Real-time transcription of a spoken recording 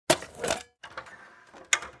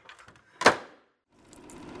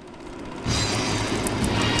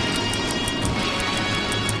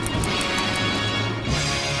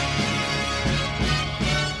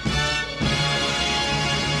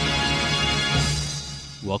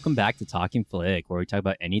Welcome back to Talking Flick, where we talk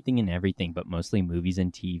about anything and everything, but mostly movies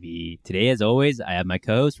and TV. Today, as always, I have my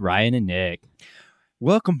co-hosts, Ryan and Nick.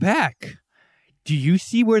 Welcome back. Do you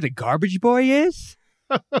see where the garbage boy is?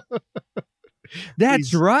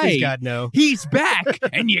 That's right. Please God, no. He's back,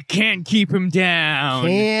 and you can't keep him down.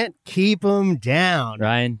 Can't keep him down.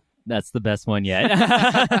 Ryan, that's the best one yet.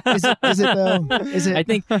 Is it though? Is it?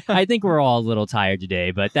 I think we're all a little tired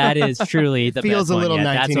today, but that is truly the Feels best a one little yet.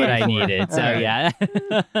 That's what I 1984. needed. So, All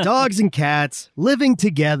right. yeah. Dogs and cats living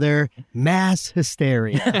together, mass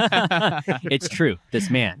hysteria. It's true. This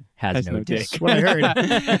man has no dick. That's what I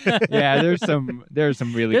heard. Yeah, there's some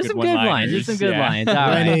really There's good some good lines. There's some good lines. All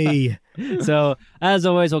right. Rennie. So, as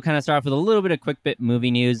always, we'll kind of start off with a little bit of quick bit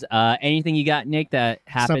movie news. Anything you got, Nick, that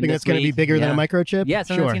happened Something this that's going to be week? bigger than a Yeah. microchip? Yeah,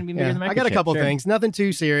 something sure. that's gonna be bigger than a I got a microchip, couple sure. things. Nothing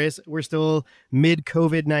too serious. We're still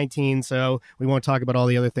mid-COVID-19, so we won't talk about all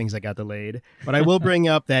the other things that got delayed. But I will bring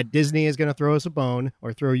up that Disney is going to throw us a bone,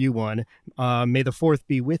 or throw you one. May the 4th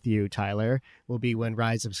be with you, Tyler, will be when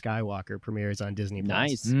Rise of Skywalker premieres on Disney+.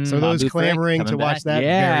 Nice. So those Babu Frick clamoring to coming watch back. that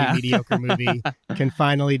Yeah. very mediocre movie can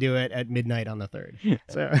finally do it at midnight on the 3rd.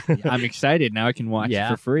 So, I'm excited. Now I can watch Yeah.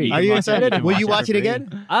 it for free. are you Watch excited? can Will you for watch it free. again?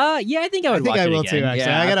 Yeah, I think I I would think watch I it will again. too, actually.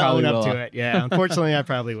 Yeah, I got to I own probably up will. to it. Yeah, unfortunately, I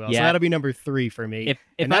probably will. So Yeah. that'll be number 3 for me. If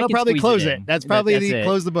And I that'll can probably squeeze close it it. in. That's probably That's it.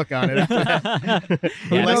 close the book on it. Yeah,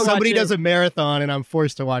 Unless watch somebody it. does a marathon and I'm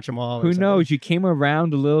forced to watch them all. or Who something. knows? You came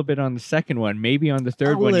around a little bit on the second one. Maybe on the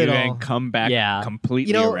third A one, you little. then come back Yeah.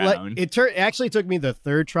 completely You know, around. it actually took me the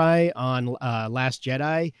 3rd try on Last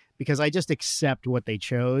Jedi because I just accept what they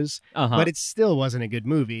chose, Uh-huh. but it still wasn't a good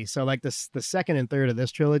movie. So like the 2nd and 3rd of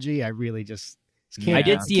this trilogy, I really just can't. I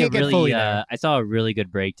did see can't a get fully really, there. I saw a really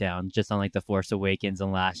good breakdown just on like The Force Awakens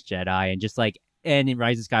and Last Jedi, and just like, and in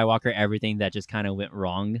Rise of Skywalker, everything that just kind of went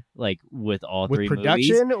wrong, like with all With three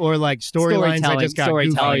production movies. or like storylines that just got goofy.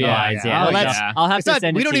 storytelling wise, yeah. Well, that's, I'll have it's to not-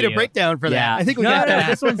 send we it don't to need a you. breakdown for that. Yeah. I think we no, got no,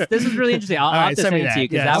 that. this is really interesting. I'll All have right, to send send me it to you that.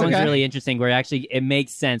 because Yes. that one's Okay. really interesting. Where actually it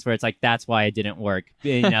makes sense. Where it's like that's why it didn't work.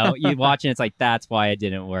 You know, you watch it, it's like that's why it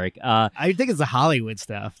didn't work. I think it's the Hollywood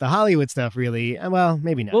stuff. The Hollywood stuff really, well,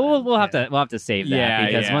 maybe not. We'll have Yeah. to save that Yeah,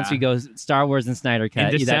 because yeah. once we go Star Wars and Snyder Cut, In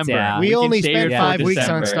that's- December. yeah. We can only save spent it for 5 weeks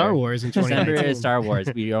on December. Star Wars in December 2019. is Star Wars.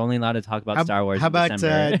 We're only allowed to talk about Star Wars. How in about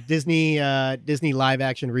December. Disney live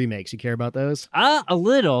action remakes? You care about those? A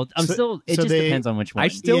little. It So just they- depends on which one. I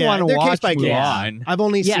still Yeah, want to they're case watch by case. Mulan. I've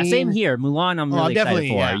only yeah, seen. same here. Mulan, I'm Oh, really definitely.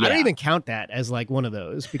 excited for. Yeah. I don't even count that as like one of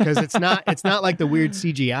those because it's not. It's not like the weird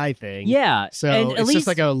CGI thing. Yeah, So and it's just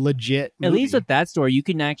like a legit. at least movie. with that story, you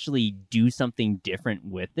can actually do something different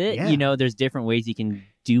with it. Yeah. You know, there's different ways you can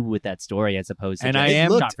do with that story as opposed to And just I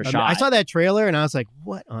am- shot for I shot. saw that trailer and I was like,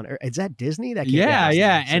 "What on earth? Is that Disney? That can't be Yeah, Disney."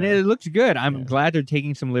 yeah, and So- it looks good. I'm Yeah. glad they're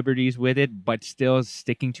taking some liberties with it, but still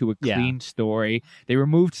sticking to a Yeah. clean story. They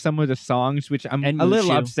removed some of the songs, which I'm And a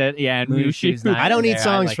little Mushu. upset. Yeah, and Mushu's Mushu. not I don't need there. I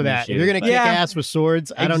songs like for that. Mushu, If you're gonna but- kick Yeah. ass with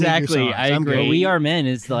swords, I don't Exactly, need your songs. I I'm agree. great. We Are Men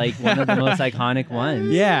is like one of the most iconic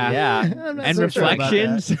ones. Yeah. yeah. I'm not And so sure about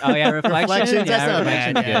Reflections. Oh yeah, Reflections. Reflections, that's yeah, not bad,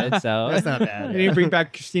 Reflections yeah. good. So That's not bad. They didn't bring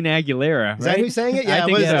back Christina Aguilera, Is right? that who sang it? Yeah, I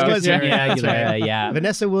think it was, so. it was her. Christina That's right. Aguilera, yeah.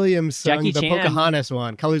 Vanessa Williams sung Jackie the Chan. Pocahontas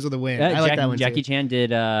one, "Colors of the Wind." I like that one Jackie too. Chan did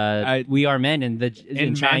We Are Men in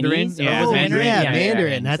in Chinese. Mandarin? Yeah, Or was it Mandarin. Yeah,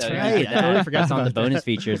 Mandarin, that's So, right. yeah, I totally forgot That's on the about that. bonus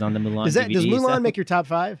features on the Mulan Does DVD. Mulan so- make your top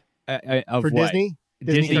 5 Of for what? Disney?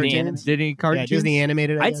 Disney cartoons? Disney Yeah, cartoons? Disney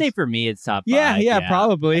animated. I I'd guess. say for me it's top Yeah, 5. yeah, I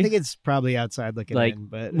probably. think it's probably outside looking Like, in,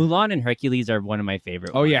 but Mulan and Hercules are one of my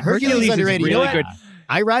favorite. Oh, yeah, ones. Hercules is underrated. You know really what? good.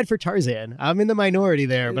 I ride for Tarzan. I'm in the minority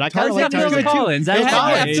there, but I kind of Tarzan like feels Tarzan like too. Collins. Phil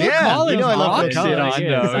Collins, Phil yeah. Collins You know I love Phil rocks it Collins. on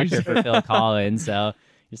You're a those. sucker for Phil Collins, so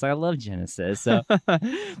just like I love Genesis. So,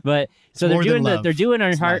 but so more than they're love. doing a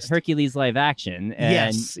It's nice. Hercules live action, and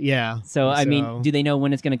Yes, yeah. so I So- mean, do they know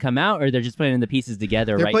when it's going to come out, or they're just putting the pieces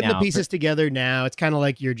together They're right putting now? the pieces together now. It's kind of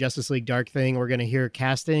like your Justice League Dark thing. We're going to hear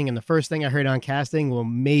casting, and the first thing I heard on casting will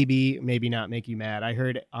maybe not make you mad. I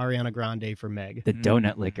heard Ariana Grande for Meg. The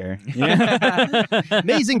donut licker.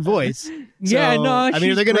 Amazing voice. Yeah, So, no, I mean,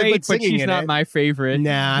 she's they're going to great, put singing but she's in not it. my favorite.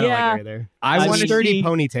 Nah, I don't Yeah. like her either. I It's a want to sturdy see.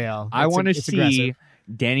 ponytail. I want to It's see aggressive.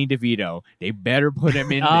 Danny DeVito. They better put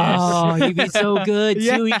him in Oh, he'd be so good too.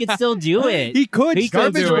 Yeah. He could still do this. it. He could He still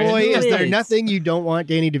Garbage do it. Boy, is there It. nothing you don't want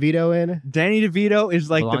Danny DeVito in? Danny DeVito is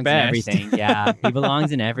like belongs the best. in everything. Yeah, he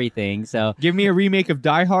belongs in everything. So Give me a remake of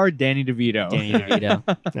Die Hard, Danny DeVito. Danny DeVito.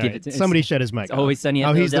 All Give right, it to- somebody shut his mic It's off. always sunny.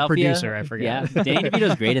 Oh, he's the Philadelphia. producer. I forgot. Yeah, Danny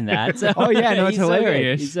DeVito's great in that. So. Oh, yeah, no, it's He's so good.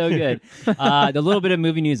 hilarious. He's so good. The little bit of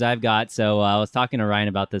movie news I've got. So I was talking to Ryan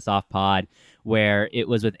about this off pod, where it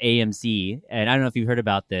was with AMC, and I don't know if you've heard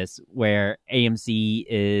about this, where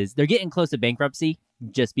AMC they're getting close to bankruptcy.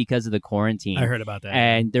 just because of the quarantine. I heard about that.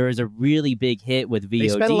 And there was a really big hit with VOD. They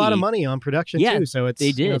spent a lot of money on production Yeah, too, so it's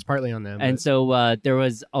they did. it's partly on them. And but- so there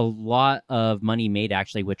was a lot of money made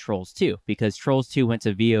actually with Trolls 2 because Trolls 2 went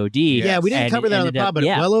to VOD. yeah, we didn't and cover it that on the ended up- pod, but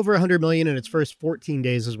yeah. well over 100 million in its first 14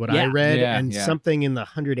 days is what I Yeah. read, Yeah, and yeah. something in the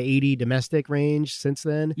 180 domestic range since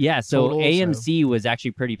then. Yeah, so total, AMC was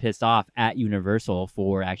actually pretty pissed off at Universal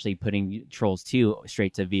for actually putting Trolls 2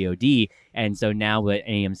 straight to VOD. And so now what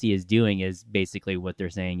AMC is doing is basically what they're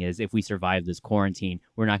saying is if we survive this quarantine,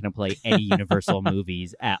 we're not going to play any Universal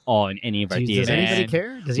movies at all in any of our Jeez, theaters. does anybody Man.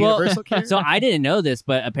 care? Does Well, Universal care? So I didn't know this,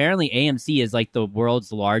 but apparently AMC is like the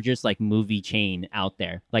world's largest like movie chain out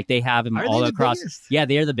there. Like they have them Are they all the across. biggest? Yeah,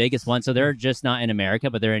 they are the biggest one. So they're just not in America,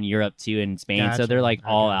 but they're in Europe too and Spain. So Gotcha. they're like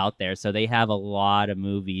all Okay. out there. So they have a lot of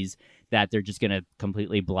movies that they're just going to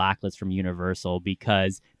completely blacklist from Universal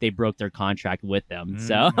because they broke their contract with them.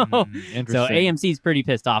 So so Interesting. AMC's pretty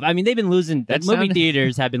pissed off. I mean, they've been losing That movie sound-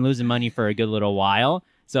 theaters have been losing money for a good little while.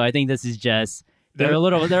 So I think this is just they're a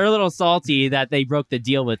little salty that they broke the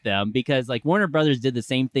deal with them because like Warner Brothers did the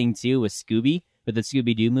same thing too with Scooby, with the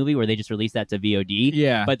Scooby-Doo movie where they just released that to VOD.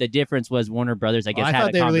 Yeah. But the difference was Warner Brothers, I guess, I had thought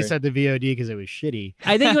a they conver- released that to VOD because it was shitty.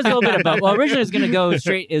 I think it was a little bit of both. Well, originally it was going to go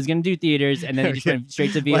straight. It was going to do theaters, and then they just went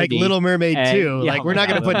straight to VOD. Like Little Mermaid And- 2. yeah, Like oh we're my not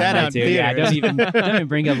going to God, put that Little out in Mermaid 2. theaters. Yeah, don't even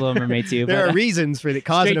bring up Little Mermaid 2. There but, are reasons for the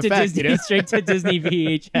cause and straight to effect. Disney, You know? straight to Disney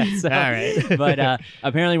VHS. So- All right. but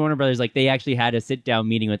apparently Warner Brothers, like they actually had a sit down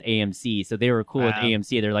meeting with AMC, so they were cool with Wow.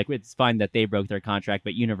 AMC. They're like, it's fine that they broke their contract,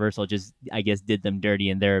 but Universal just, I guess, did them dirty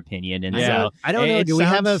in their opinion. And Yeah. so I don't know. It Do we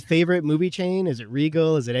have a sounds- favorite movie chain? Is it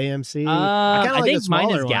Regal? Is it AMC? I, kinda like think the mine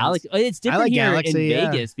smaller is ones. Galaxy. It's different like here Galaxy, in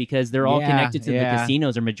yeah. Vegas because they're all Yeah, connected to yeah. the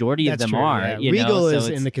casinos, or majority That's of them true, are. yeah. You Regal know, is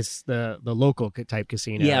so in it's- the local type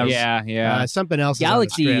casino. Yeah, yeah. Something else.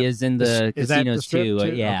 Galaxy is, on the is in the Is that the casinos strip too.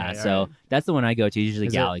 too? Yeah, Okay, so alright. that's the one I go to. Usually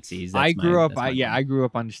Is it- Galaxies. I That's grew my- up. that's my one. I grew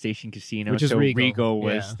up on the station casino, Which is so Regal.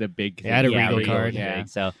 was Yeah. the big thing. I had a Yeah, Regal card. is Yeah. big,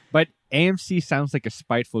 so But AMC sounds like a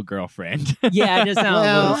spiteful girlfriend. yeah, it just sounds. a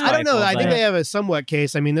Well, little I don't know. spiteful, I think but- they have a somewhat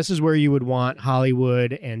case. I mean, this is where you would want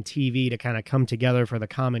Hollywood and TV to kind of come together for the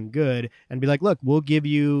common good and be like, look, we'll give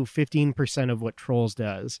you 15% of what Trolls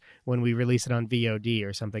does when we release it on VOD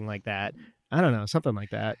or something like that. I don't know, something like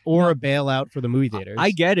that. Or a bailout for the movie theaters.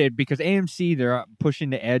 I get it because AMC, they're pushing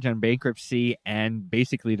the edge on bankruptcy, and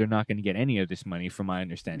basically they're not going to get any of this money, from my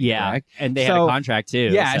understanding. Yeah, correct? and they had So- a contract too.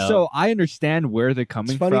 Yeah, so I understand where they're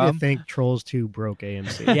coming It's funny from. to think Trolls 2 broke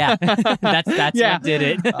AMC. yeah, that's Yeah. what did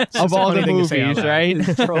it. It's of a all funny the thing to say out movies, loud.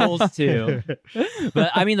 right? Trolls 2.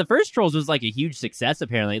 But I mean, the first Trolls was like a huge success.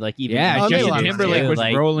 Apparently, like even Yeah, Oh, they Justin made a lot of Timberlake money. was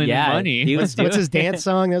like, rolling in yeah, money. He was What's his doing- dance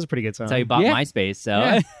song? That was a pretty good song. That's how he bought Yeah. MySpace.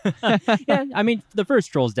 So Yeah. yeah, I mean, the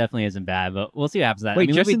first Trolls definitely isn't bad, but we'll see what happens. With that. Wait, I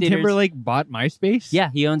mean, Justin movie theaters- Timberlake bought MySpace? Yeah,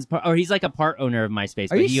 he owns, or he's like a part owner of MySpace,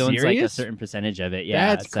 Are but you he owns like a serious? certain percentage of it.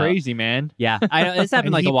 Yeah, That's so- crazy, man. Yeah, I know this happened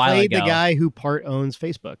And like he a while played ago. the guy who part owns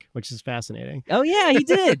Facebook, which is fascinating. Oh yeah, he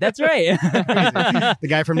did. That's right. The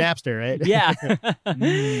guy from Napster, right? yeah,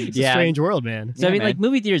 It's a yeah. strange world, man. So I Yeah, mean, man. like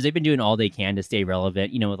movie theaters, they've been doing all they can to stay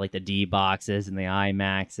relevant. You know, with like the D boxes and the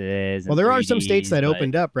IMAXs. And Well, there are some 3Ds, states that but-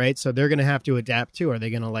 opened up, right? So they're going to have to adapt too. Are they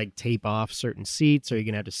going to like tape off certain seats? Or are you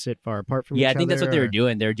going to have to sit far apart from each Yeah, other? I think that's what they were or-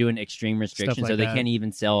 doing. They're doing extreme restrictions, like so they that. can't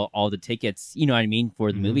even sell all the tickets. You know what I mean?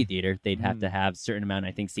 For the Mhm. movie theater, they'd have Mhm. to have certain amount,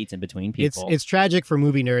 I think, seats in between It's people. it's tragic for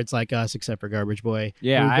movie nerds like us, except for Garbage Boy.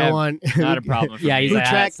 Yeah, who I go have on. Not a problem. For Yeah, me. he's who like,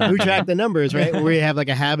 track "Ah, who son." track the numbers, right? Where you have like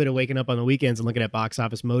a habit of waking up on the weekends and looking at Box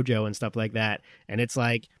Office Mojo and stuff like that, and it's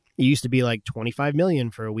like it used to be like 25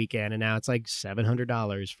 million for a weekend, and now it's like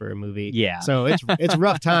 $700 for a movie. Yeah. So it's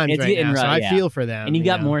rough times It's right getting now. So rough, I yeah. feel for them. And you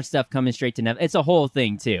got know? more stuff coming straight to Netflix. It's a whole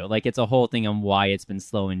thing too. Like it's a whole thing on why it's been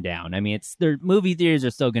slowing down. I mean, it's their movie theaters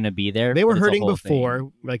are still going to be there. They were but it's a hurting whole thing.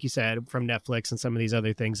 before, like you said, from Netflix and some of these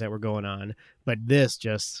other things that were going on. But this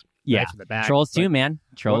just Yeah, right to the back. Trolls But 2, man.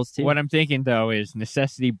 Trolls 2. What I'm thinking though is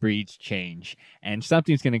necessity breeds change, and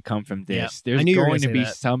something's going to come from this. Yeah, I There's knew you were going gonna to say be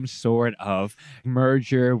that. some sort of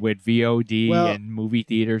merger with VOD Well, and movie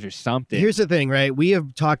theaters or something. Here's the thing, right? We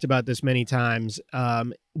have talked about this many times.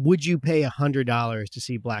 Would you pay $100 to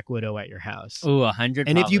see Black Widow at your house? Ooh, 100.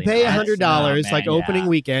 And if you probably pay not. $100, No, like man, opening yeah.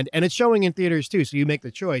 weekend, and it's showing in theaters too, so you make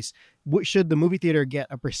the choice. Should the movie theater get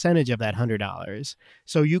a percentage of that $100?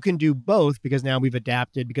 So you can do both because now we've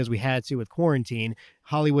adapted because we had to with quarantine.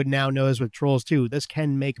 Hollywood now knows with Trolls 2, this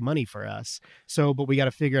can make money for us. So, but we got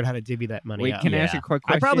to figure out how to divvy that money Wait, up. can I ask a quick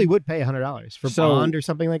I question? probably would pay $100 for So- Bond or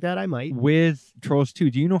something like that. I might. With Trolls 2,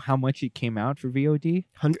 do you know how much it came out for VOD?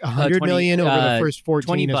 100 20, million over the first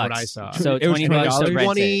 14 $20 is what I saw. So It was $20 to $20? rent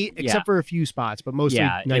 20, it. except for a few spots, but mostly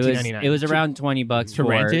yeah, $19.99. it was around $20 To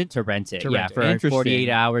rent it? To rent it, To yeah, rent it. for Interesting. 48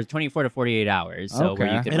 hours, 24 to 48 hours. So where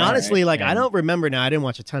Okay. you could And rent honestly, it. like, I And- don't remember now. I didn't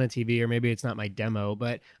watch a ton of TV, or maybe it's not my demo,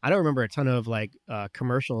 but I don't remember a ton of like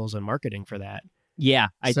commercials and marketing for that. Yeah,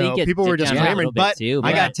 I So think it people were dipped just down a clamoring. little bit But too,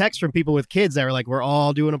 I got texts from people with kids that were like, "We're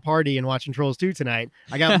all doing a party and watching Trolls 2 tonight."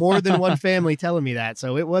 I got more than one family telling me that,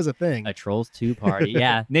 so it was a thing. a Trolls 2 party.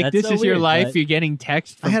 Yeah, Nick, that's this so is your weird, life. but- You're getting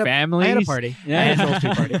texts from families. I had a party. I Yeah. had a Trolls 2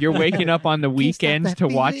 party. You're waking up on the Can't stop weekends that to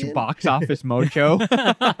watch feeling. Box Office Mojo.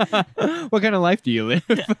 What kind of life do you live?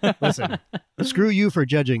 Listen, screw you for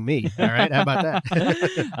judging me. All right, how about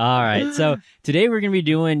that? All right. So today we're going to be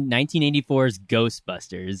doing 1984's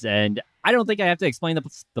Ghostbusters. And I don't think I have to explain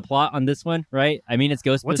the plot on this one, right? I mean, it's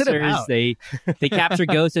Ghostbusters. What's it about? They capture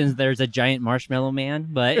ghosts and there's a giant marshmallow man.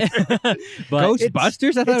 But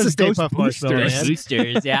Ghostbusters? I thought it it's was a Stay Puft Marshmallow Ghostbusters. Man.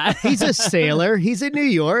 Boosters, yeah. He's a sailor. He's in New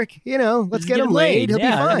York. You know, let's get him laid. He'll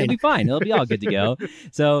Yeah, be fine. He'll be fine. He'll be all good to go.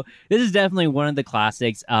 So this is definitely one of the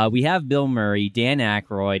classics. We have Bill Murray, Dan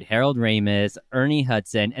Aykroyd, Harold Ramis, Ernie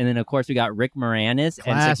Hudson, and then of course we got Rick Moranis and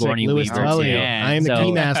Classic Sigourney Louis Weaver Tully. too. man. I am the So-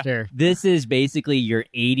 keymaster. This is basically your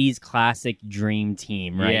 80s classic dream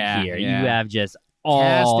team right Yeah, here. yeah. You have just all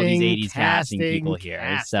Casting, these 80s casting people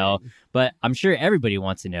here. So, but I'm sure everybody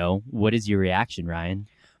wants to know, what is your reaction, Ryan?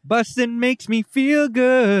 Bustin' makes me feel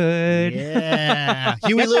good. Yeah.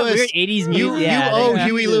 Huey That's that Lewis. weird 80s music. You yeah, owe they-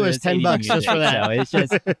 Huey Lewis it's 10 80s bucks just music. for that. So it's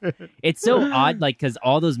just, it's so odd, like, because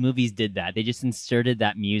all those movies did that. They just inserted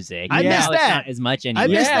that music. I Now missed it's that. not as much anymore. I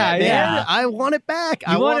missed Yeah, that, man. yeah. I want it back.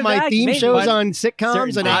 I You want want it my back? theme Maybe, shows but on sitcoms,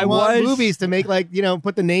 certain and I things. want I was- movies to make, like, you know,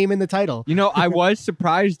 put the name in the title. You know, I was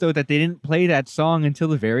surprised though that they didn't play that song until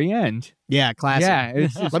the very end. Yeah, classic. Yeah,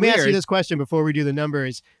 it's Let me ask you weird. this question before we do the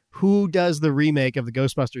numbers. Who does the remake of the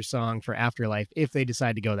Ghostbusters song for Afterlife if they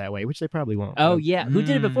decide to go that way, which they probably won't? Oh, yeah. Who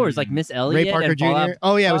did it before? It was like Miss Elliott. Ray Parker and Fall Jr. Out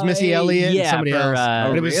Oh, yeah, it was Missy Elliott and yeah, somebody for, else. oh,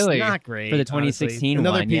 But it was really? not great. For the honestly. 2016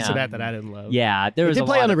 Another one, piece yeah. of that I didn't love. Yeah, there was It a did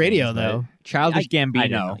play lot on the of radio, things, but- though. Childish I don't Gambino.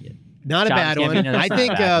 know. Not a Childish bad one. Gambino, that's I not a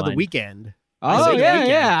think bad The one. Weeknd. Oh The yeah, Weeknd.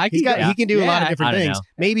 yeah. I He's can got. He can do a lot of I different don't things. know.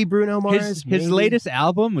 Maybe Bruno Mars. His maybe. latest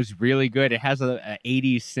album was really good. It has a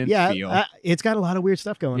 80s synth Yeah, feel. it's got a lot of weird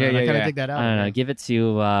stuff going Yeah, on. yeah, I kind of yeah. dig that out. I don't know. Give it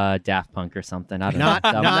to Daft Punk or something. I don't Not-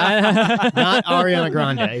 know. not Ariana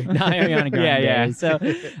Grande. Not Ariana Grande. Yeah, yeah. So,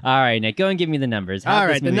 all right, Nick, go and give me the numbers. How'd All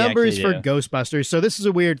this right, the movie numbers actually for do? Ghostbusters. So this is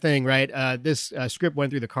a weird thing, right? This script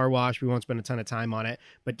went through the car wash. We won't spend a ton of time on it.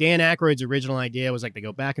 But Dan Aykroyd's original idea was like they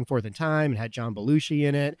go back and forth in time and had John Belushi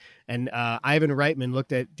in it. And Ivan Reitman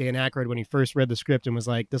looked at Dan Aykroyd when he first read the script and was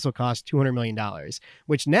like, this will cost $200 million,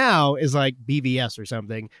 which now is like BVS or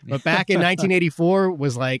something. But back in 1984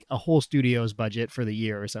 was like a whole studio's budget for the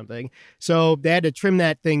year or something. So they had to trim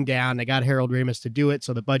that thing down. They got Harold Ramis to do it.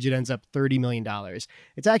 So the budget ends up $30 million.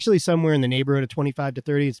 It's actually somewhere in the neighborhood of 25 to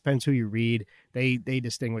 30. It depends who you read. They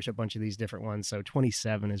distinguish a bunch of these different ones. So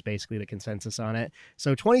 27 is basically the consensus on it.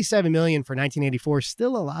 So 27 million for 1984,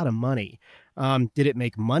 still a lot of money. Did it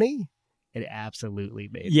make money? It absolutely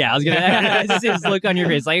made. Yeah, I was gonna just look on your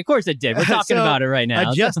face like, of course it did. We're talking So, about it right now.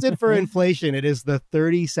 Adjusted for inflation, it is the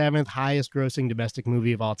 37th highest grossing domestic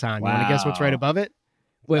movie of all time. You want to guess what's right Wow. above it?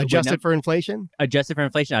 Wait, Adjusted for inflation? adjusted for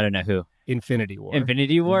inflation. I don't know who. Infinity War.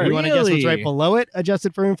 Infinity War. You want to guess what's right Really? below it?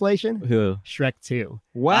 Adjusted for inflation? Who? Shrek 2.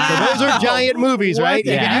 Wow. So those are giant movies, What right?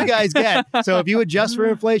 the Even heck? you guys get. So if you adjust for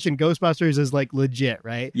inflation, Ghostbusters is like legit,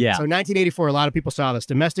 right? Yeah. So 1984, a lot of people saw this.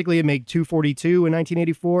 Domestically, it made 242 in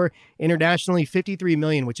 1984. Internationally, 53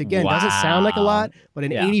 million, which again doesn't sound like a Wow. lot, but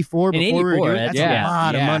in Yeah. 84, In before we were 84, doing, that's that's- a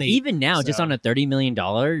lot of yeah. money. Even now, just So- on a $30 million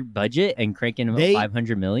budget and cranking They-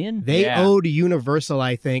 500 million. They Yeah. owed Universal,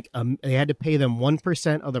 I think, they had to pay them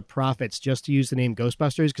 1% of the profits just to use the name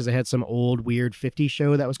Ghostbusters because they had some old weird 50s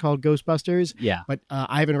show that was called Ghostbusters. Yeah. But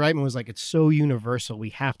Ivan Reitman was like, it's so Universal. We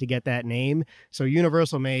have to get that name. So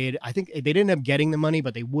Universal made, I think they didn't end up getting the money,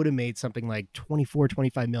 but they would have made something like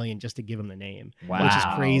 25 million just to give them the name, which is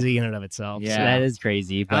Wow. crazy in and of itself. Yeah. So, That is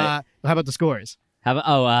crazy. But how about the scores? how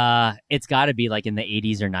about, it's got to be like in the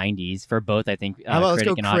 80s or 90s for both, I think, How about let's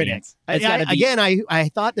critic go and critic? audience. It's gotta be, Again, I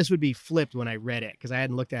thought this would be flipped when I read it because I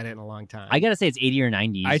hadn't looked at it in a long time. I got to say it's 80 or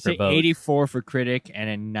 90s I for say both. 84 for critic and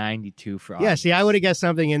a 92 for Yeah, audience. see, I would have guessed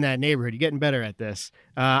something in that neighborhood. You're getting better at this.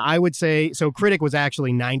 I would say so. Critic was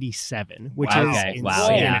actually 97, which Wow. is Okay. insanity. Wow.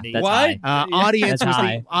 Yeah. That's What? high. Audience That's was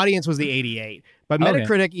high. the audience was the 88. But Okay.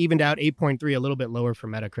 Metacritic evened out 8.3, a little bit lower for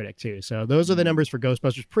Metacritic too. So those are the numbers for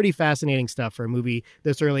Ghostbusters. Pretty fascinating stuff for a movie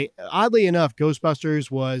this early. Oddly enough,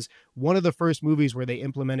 Ghostbusters was one of the first movies where they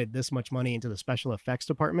implemented this much money into the special effects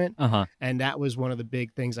department. Uh-huh. And that was one of the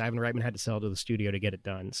big things Ivan Reitman had to sell to the studio to get it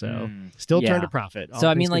done. So Mm. still Yeah. turned a profit. All So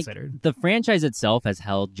I things mean, like considered. the franchise itself has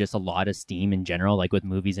held just a lot of steam in general, like with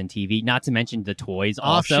movies and TV. Not to mention the toys,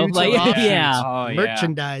 also. Offshoots Like, of offshoots. yeah, Oh, yeah.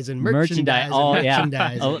 merchandise and Merchandise. merchandise. Oh, and yeah.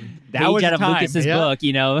 merchandise. Oh, That page was out the of time. Lucas's Yeah. book,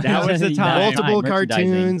 you know. That was the time. Multiple Merchandising.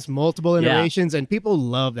 cartoons, multiple Yeah. iterations, and people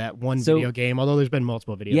love that one So- video game. Although there's been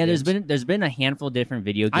multiple video Yeah, games. there's been a handful of different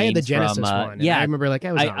video games. I had the Genesis from, one. and Yeah, I remember like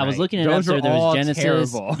I was looking at Those it are up. There was all Genesis.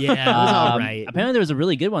 terrible. Yeah, it was all Um, right. Apparently, there was a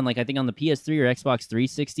really good one, like I think on the PS3 or Xbox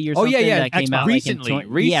 360 or Oh, something. yeah, that came Xbox. out Recently. Like,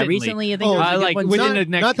 yeah, recently. I think Oh, there was a good like, one. within not, the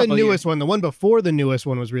next not the couple newest years. one. The one before the newest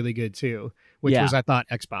one was really good too, which Yeah. was I thought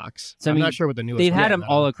Xbox. So, I I'm mean, not sure what the newest. They've one had is them now.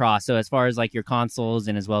 all across. So as far as like your consoles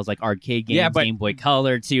and as well as like arcade games, Yeah, but- Game Boy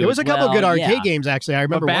Color too. There was as a couple well. good arcade Yeah. games actually. I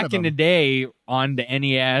remember But one back of in the them. day, on the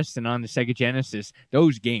NES and on the Sega Genesis,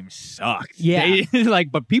 those games sucked. Yeah.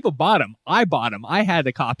 But people bought them. I bought them. I had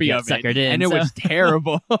a copy Yeah, of it, suckered in, and it so- was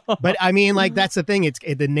terrible. But I mean, like that's the thing.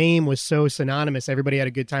 The name was so synonymous. Everybody had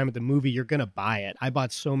a good time at the movie. You're gonna buy it. I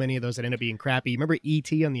bought so many of those that ended up being crappy. Remember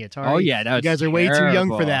E.T. on the Atari? Oh yeah, that was You guys are way too young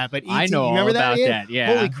for terrible. that. But E.T., I know you remember all about Ian? that.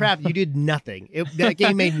 Yeah, Holy crap! You did nothing. That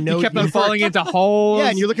game made no. you kept you on looked for a- falling into holes. Yeah,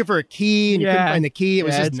 and you're looking for a key, and you couldn't Yeah. find the key. It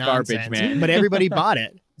was Yeah, just it's nonsense. garbage, man. But everybody bought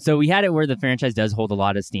it. So we had it where the franchise does hold a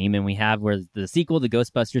lot of steam, and we have where the sequel to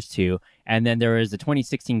Ghostbusters 2, and then there was the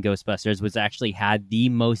 2016 Ghostbusters, which actually had the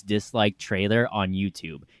most disliked trailer on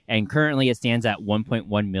YouTube. And currently it stands at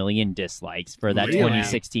 1.1 million dislikes for that Really?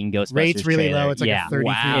 2016 Ghostbusters Rates really trailer. low. It's like yeah. a 33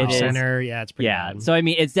 Wow. percenter. Yeah, it's pretty Yeah, bad. so I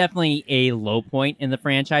mean, it's definitely a low point in the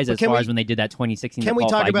franchise But as can far we- as when they did that 2016. Can we Paul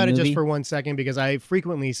talk Feig about it movie. just for 1 second? Because I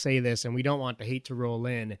frequently say this, and we don't want the hate to roll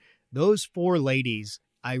in. Those four ladies,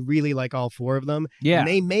 I really like all four of them. Yeah. And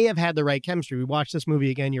they may have had the right chemistry. We watched this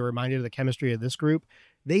movie again. You're reminded of the chemistry of this group.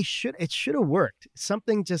 It should have worked.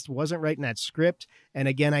 Something just wasn't right in that script. And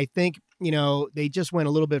again, I think, they just went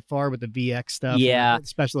a little bit far with the VX stuff. and Yeah. the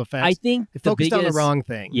special effects. I think They the focused biggest, on the wrong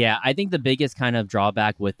thing. Yeah, I think the biggest kind of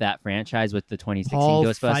drawback with that franchise with the 2016 Paul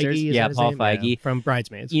Ghostbusters, Feige, is yeah, that his Paul name? Feige, Yeah, from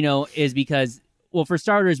Bridesmaids. is because, well, for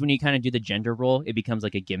starters, when you kind of do the gender role, it becomes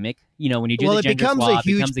like a gimmick. When you do Well, the it gender becomes swap, a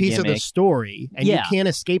huge becomes a piece of the gimmick. story, and Yeah. you can't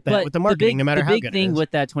escape that But with the marketing, no matter the how big good thing it is.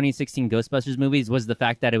 with that 2016 Ghostbusters movies was the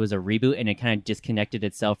fact that it was a reboot and it kind of disconnected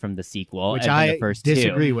itself from the sequel, Which and from I the first two.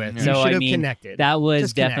 disagree with. So, You should I have mean, connected. That was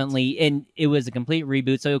Just connect. definitely, and it was a complete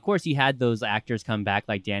reboot. So of course you had those actors come back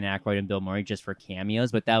like Dan Aykroyd and Bill Murray just for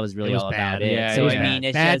cameos, but that was really It was all bad. about it. Yeah, so it was I mean,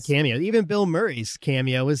 it's bad just cameo. Even Bill Murray's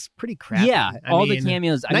cameo was pretty crappy. yeah, I all mean, the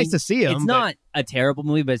cameos. I nice mean, to see him. It's but not a terrible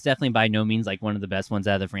movie, but it's definitely by no means like one of the best ones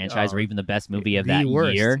out of the franchise, Oh, or even the best movie of the that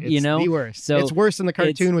worst. year. It's the worst. So it's worse than the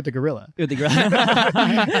it's- cartoon with the gorilla. With the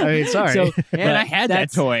I mean, sorry. So, and but I had that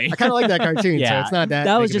that's- toy. I kind of like that cartoon, so Yeah, it's not that.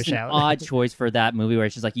 that big was of a just an shout. odd choice for that movie where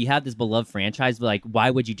it's just like you have this beloved franchise, but like why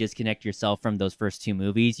would you disconnect yourself from those first two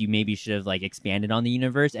movies? You maybe should have like expanded on the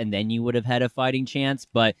universe and then you would have had a fighting chance.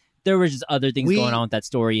 But there was just other things going on with that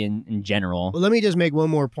story in general. Well, let me just make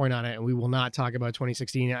one more point on it, and we will not talk about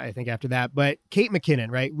 2016, I think, after that. But Kate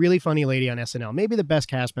McKinnon, right? Really funny lady on SNL. Maybe the best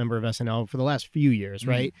cast member of SNL for the last few years,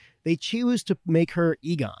 right? They choose to make her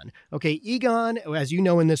Egon. Okay, Egon, as you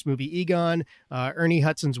know in this movie, Egon, Ernie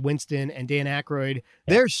Hudson's Winston, and Dan Aykroyd,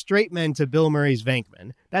 they're straight men to Bill Murray's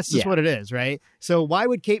Venkman. That's just Yeah. what it is, right? So why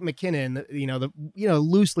would Kate McKinnon,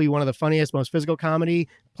 loosely one of the funniest, most physical comedy,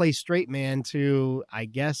 play straight man to, I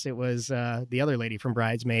guess it was the other lady from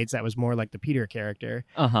Bridesmaids that was more like the Peter character,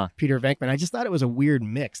 Peter Venkman. I just thought it was a weird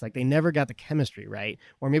mix. Like they never got the chemistry right,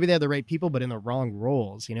 or maybe they had the right people but in the wrong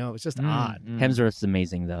roles. It was just odd. Hemsworth's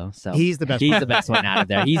amazing though, so He's the best. he's one. the best one out of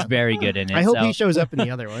there. He's very good in it. I hope so. he shows up in the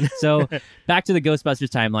other one. So back to the Ghostbusters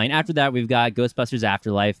timeline. After that, we've got Ghostbusters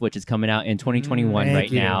Afterlife, which is coming out in 2021 Thank right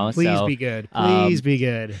you. now. Please so, be good. Please be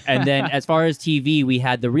good. And then as far as TV, we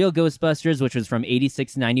had the real Ghostbusters, which was from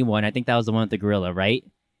 86 to 91. I think that was the one with the gorilla, right?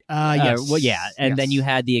 Yes. Well, yeah. And then Yes. you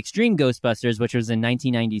had the Extreme Ghostbusters, which was in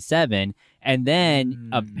 1997. And then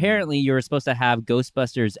apparently you were supposed to have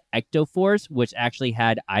Ghostbusters Ectoforce, which actually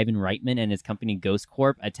had Ivan Reitman and his company Ghost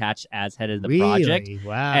Corp attached as head of the project. Really?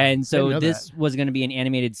 Wow. And Didn't so know this was going to be an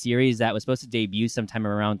animated series that was supposed to debut sometime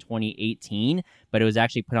around 2018, but it was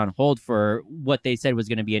actually put on hold for what they said was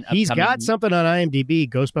going to be an that. He's upcoming... got something on IMDb,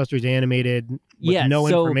 Ghostbusters animated, with Yeah, no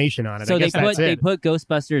so- information on it. So I they guess that's it. put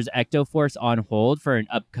Ghostbusters Ectoforce on hold for an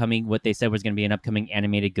upcoming, what they said was going to be an upcoming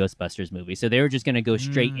animated Ghostbusters movie. So they were just going to go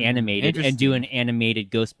straight animated and do an animated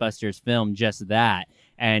Ghostbusters film, just that.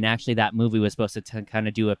 And actually, that movie was supposed to kind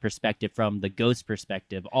of do a perspective from the ghost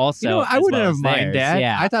perspective also. You know, I as wouldn't well have as minded theirs. that.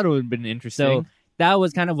 Yeah. I thought it would have been interesting. So that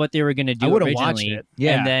was kind of what they were going to do I would've originally. watched it.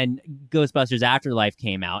 Yeah. And then Ghostbusters Afterlife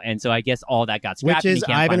came out. And so I guess all that got scrapped. Which and is you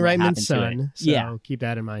can't Ivan find what Reitman's happened to it. son. So Yeah. keep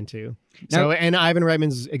that in mind too. Now- So and Ivan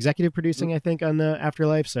Reitman's executive producing, I think, on the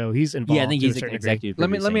Afterlife. So he's involved. Yeah, I think to a he's certain degree. executive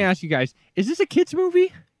let me producing. ask you guys: is this a kids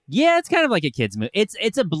movie? Yeah, it's kind of like a kids movie.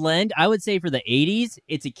 It's a blend. I would say for the 80s,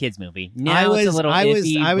 it's a kids movie. Now it's a little I was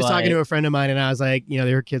iffy, talking but- to a friend of mine, and I was like,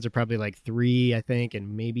 their kids are probably like 3, I think,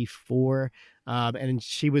 and maybe 4. And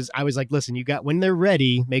I was like, listen, when they're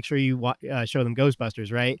ready, make sure you show them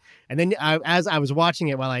Ghostbusters, right? And then as I was watching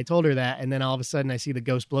it while I told her that, and then all of a sudden I see the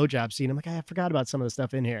ghost blowjob scene. I'm like, I forgot about some of the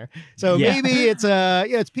stuff in here. So Yeah. maybe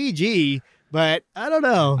it's PG, but I don't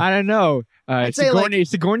know. I don't know. I'd say,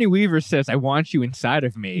 Sigourney Weaver says, "I want you inside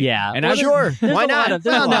of me." Yeah. and Well, I sure. There's Why a lot not? of,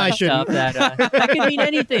 there's Well, a no, lot I of stuff shouldn't. that could mean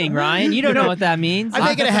anything, Ryan. You don't know what that means. I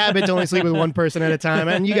make it a habit to only sleep with one person at a time,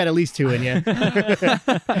 and you got at least 2 in you.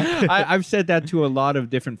 I've said that to a lot of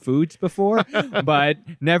different foods before, but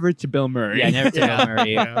never to Bill Murray. Yeah, never to Yeah. Bill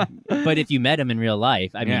Murray. Yeah. But if you met him in real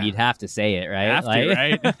life, I mean, Yeah. you'd have to say it, right? Have to,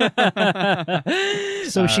 right?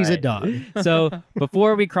 So All she's a right. dog. So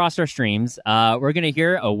before we cross our streams, we're going to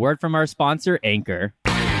hear a word from our sponsor, Anchor.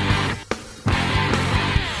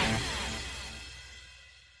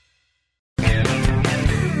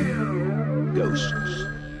 Ghosts.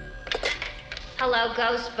 Hello,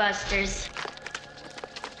 Ghostbusters.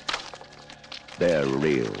 They're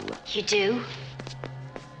real. You do?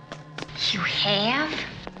 You have?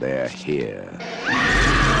 They're here.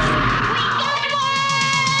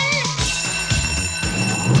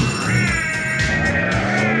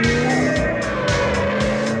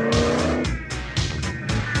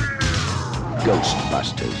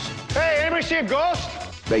 Ghostbusters. Hey, anybody see a ghost?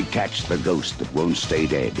 They catch the ghost that won't stay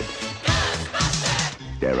dead.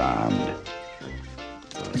 They're armed.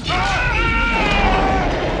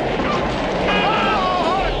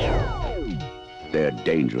 They're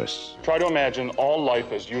dangerous. Try to imagine all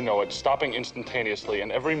life as you know it stopping instantaneously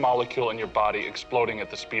and every molecule in your body exploding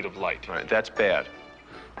at the speed of light. All right, that's bad.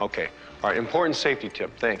 Okay. All right, important safety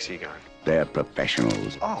tip. Thanks, Egon. They're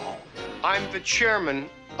professionals. Oh, I'm the chairman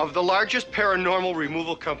of the largest paranormal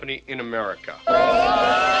removal company in America.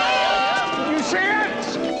 You see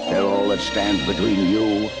it? They're all that stands between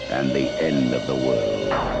you and the end of the world.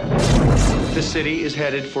 The city is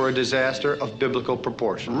headed for a disaster of biblical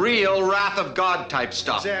proportion. Real wrath of God type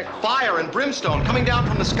stuff. Exactly. Fire and brimstone coming down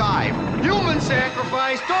from the sky. Human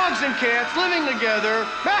sacrifice, dogs and cats living together,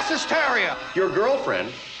 mass hysteria. Your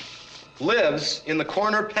girlfriend lives in the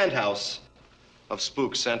corner penthouse of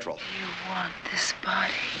Spook Central. You want this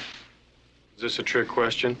body? Is this a trick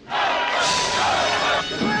question?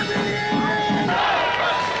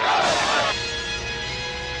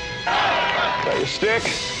 Got your stick?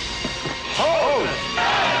 Hold!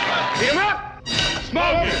 Beat him up!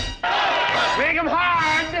 Smoke him! Make him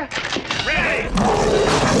hard!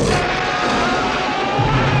 Ready!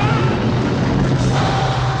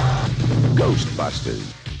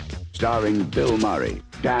 Ghostbusters. Starring Bill Murray,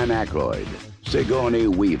 Dan Aykroyd, Sigourney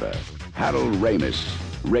Weaver, Harold Ramis,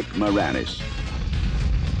 Rick Moranis.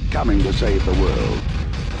 Coming to save the world.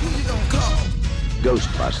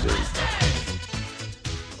 Ghostbusters.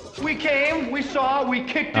 We came, we saw, we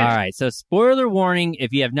kicked it. All right, so spoiler warning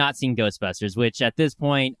if you have not seen Ghostbusters, which at this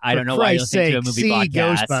point, I For don't know why you Christ's listen to a sake, movie see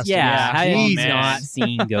podcast. Ghostbusters. Yeah, Yeah, how have you Jesus. not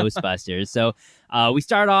seen Ghostbusters? So we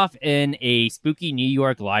start off in a spooky New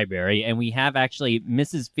York library, and we have actually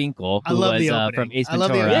Mrs. Finkel, I who love was the opening. from Ace I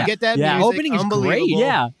love the Ventura. You get that Yeah. music. Opening is great.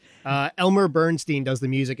 Unbelievable. Yeah. Elmer Bernstein does the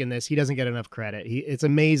music in this. He doesn't get enough credit. It's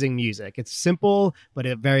amazing music. It's simple, but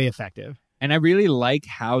very effective. And I really like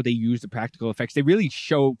how they use the practical effects. They really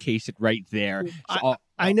showcase it right there. So,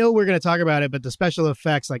 I know we're going to talk about it, but the special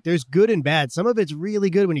effects, like there's good and bad. Some of it's really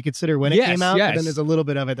good when you consider when it Yes, came out, yes. but then there's a little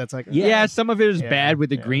bit of it that's like, yeah, some of it is Yeah, bad with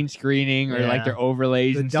the yeah. green screening or like Yeah. their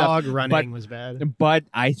overlays the and dog stuff. running was bad. But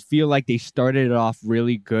I feel like they started it off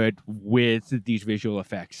really good with these visual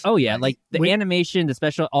effects. Oh yeah, like the Wait- animation, the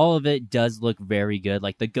special, all of it does look very good.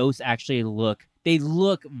 Like the ghosts actually look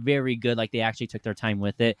very good. Like they actually took their time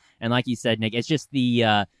with it. And like you said, Nick, it's just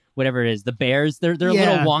the whatever it is, the bears. They're a little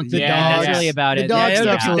Yeah, wonky. the and that's dogs. really about The it. dog Yeah,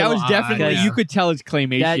 stuff's a that little was odd, definitely yeah. you could tell it's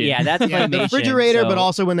claymation. that's Yeah, the claymation, refrigerator, but so-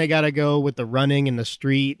 also when they got to go with the running in the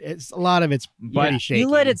street, it's a lot of it's But pretty shaky. You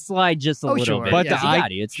let it slide just a Oh, little sure. bit. But Yeah, the you eye- got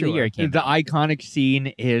to. It's sure. the year it came The out. iconic scene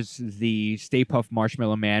is the Stay Puft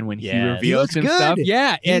Marshmallow Man when he Yes. He reveals looks himself. good.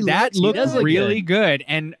 Yeah, He and that looks- he does looked look really good.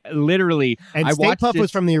 And literally, And I Stay watched Puft this,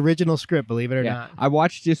 was from the original script, believe it or yeah, not. I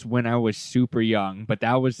watched this when I was super young, but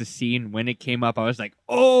that was the scene when it came up. I was like,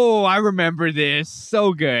 oh Oh, I remember this.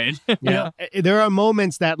 So good. There are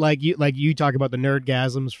moments that like you talk about the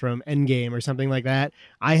nerdgasms from Endgame or something like that.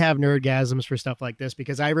 I have nerdgasms for stuff like this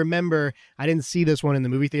because I remember I didn't see this one in the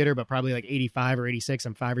movie theater, but probably like 85 or 86.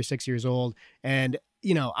 I'm 5 or 6 years old, and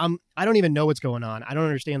I don't even know what's going on. I don't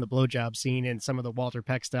understand the blowjob scene and some of the Walter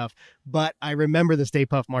Peck stuff, but I remember the Stay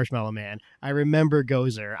Puft Marshmallow Man. I remember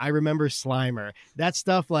Gozer. I remember Slimer. That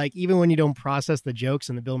stuff, like, even when you don't process the jokes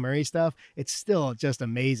and the Bill Murray stuff, it's still just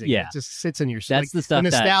amazing. Yeah. It just sits in your That's the stuff the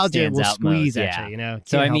that nostalgia stands will out squeeze most, at yeah. you,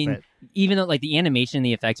 So, Can't I help mean, it. even though like the animation and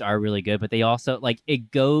the effects are really good, but they also like it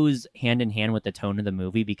goes hand in hand with the tone of the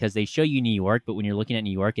movie because they show you New York, but when you're looking at New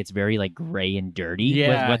York, it's very like gray and dirty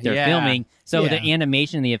with what they're filming. So the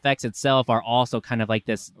animation and the effects itself are also kind of like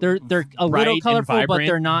this. They're a little colorful, but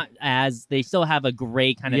they're not as. They still have a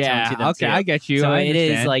gray kind of tone to them. Okay, too. I get you. So I it is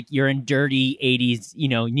understand. like you're in dirty '80s,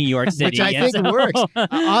 New York City, Which I and think so- works.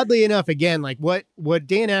 Oddly enough, again, like what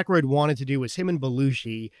Dan Aykroyd wanted to do was him and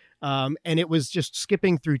Belushi, and it was just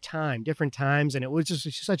skipping through different times, and it was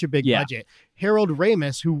just such a big budget. Harold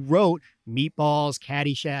Ramis, who wrote Meatballs,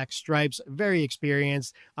 Caddyshack, Stripes, very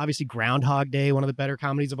experienced, obviously Groundhog Day, one of the better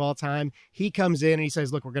comedies of all time. He comes in and he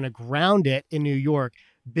says, look, we're going to ground it in New York,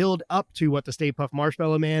 build up to what the Stay Puft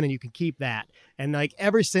Marshmallow Man, and you can keep that. And like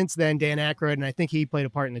ever since then, Dan Aykroyd, and I think he played a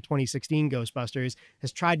part in the 2016 Ghostbusters,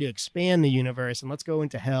 has tried to expand the universe and let's go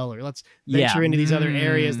into hell or let's venture into these other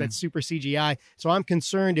areas that's super CGI. So I'm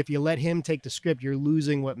concerned if you let him take the script, you're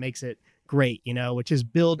losing what makes it great, which is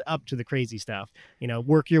build up to the crazy stuff,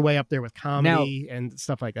 work your way up there with comedy and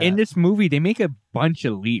stuff like that. In this movie, they make a bunch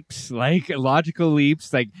of leaps, like logical leaps,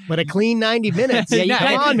 but a clean 90 minutes.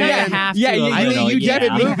 Come on, man. You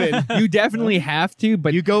definitely moving. You definitely have to,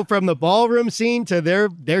 but you go from the ballroom scene to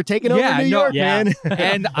they're taking over New York, man.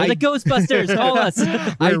 And the Ghostbusters, call us.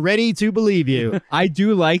 We're ready to believe you. I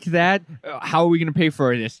do like that. How are we going to pay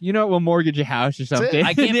for this? You know what? We'll mortgage a house or something.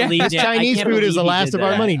 I can't believe this Chinese food is the last of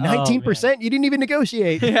our money. 19%. You didn't even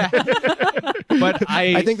negotiate. But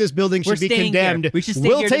I think this building should be condemned. Here. We should stay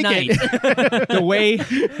we'll here take tonight. it. The way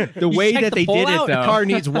that they did it, though. The car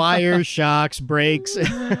needs wires, shocks, brakes.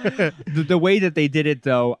 The way that they did it,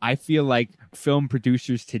 though, I feel like film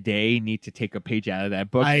producers today need to take a page out of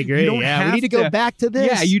that book. I agree. We need to go back to this.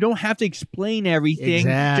 Yeah, you don't have to explain everything.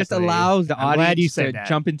 Exactly. Just allow the I'm glad you audience said to that.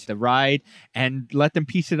 jump into the ride and let them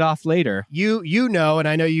piece it off later. You know, and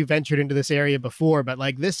I know you ventured into this area before, but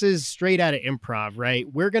like this is straight out of improv, right?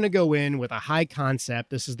 We're going to go in with a high concept.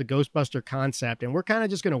 This is the Ghostbuster concept, and we're kind of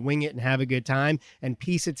just going to wing it and have a good time and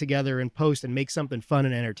piece it together in post and make something fun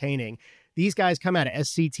and entertaining. These guys come out of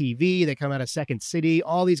SCTV. They come out of Second City.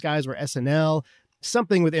 All these guys were SNL.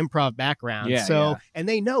 Something with improv background. And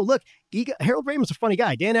they know, look, Harold Ramis a funny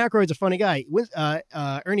guy. Dan Aykroyd's a funny guy.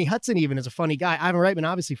 Ernie Hudson even is a funny guy. Ivan Reitman,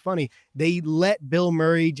 obviously funny. They let Bill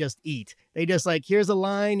Murray just eat. They just like, here's a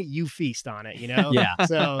line, you feast on it, Yeah.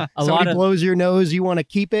 So somebody blows your nose, you want to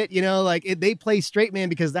keep it, they play straight man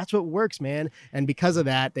because that's what works, man. And because of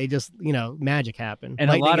that, they just, magic happened. And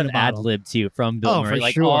Lightning a lot in of a bottle. ad lib too from Bill Murray. For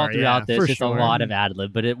Like sure. all throughout this, just a sure. lot of ad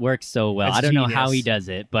lib, but it works so well. That's I don't know genius. how he does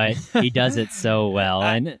it, but he does it so well.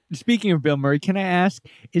 And Speaking of Bill Murray, can I ask,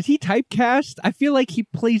 is he typecast? I feel like he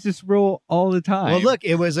plays this role all the time. Well, look,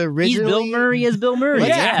 it was originally Bill Murray as Bill Murray.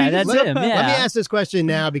 Yeah, that's him. Yeah. Let me ask this question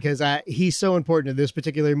now because he's so important to this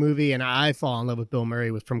particular movie, and I fall in love with Bill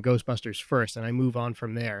Murray from Ghostbusters first, and I move on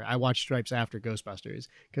from there. I watched Stripes after Ghostbusters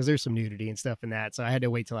because there's some nudity and stuff in that, so I had to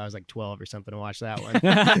wait till I was like 12 or something to watch that one.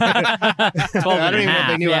 12 I don't even know if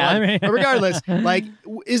they knew yeah, I I mean- But regardless, like,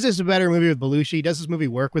 is this a better movie with Belushi? Does this movie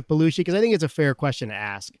work with Belushi? Because I think it's a fair question to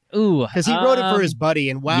ask. Ooh, Because he wrote it for his buddy,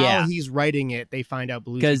 and while he's writing it, they find out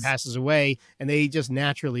Belushi passes away, and they just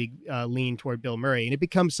naturally lean toward Bill Murray, and it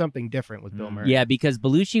becomes something different with Bill Murray. Yeah, because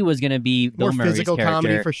Belushi was going to be Bill more Murray's physical character.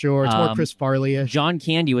 comedy for sure. It's more Chris Farley-ish. John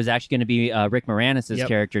Candy was actually going to be Rick Moranis'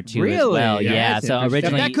 character too, as Really? well. Yeah, Yeah, that's so interesting.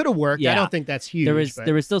 originally that could have worked. Yeah. I don't think that's huge.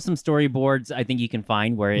 There was still some storyboards I think you can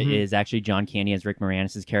find where it is actually John Candy as Rick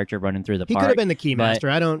Moranis' character running through the he park. could have been the keymaster.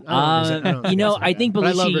 I don't I think but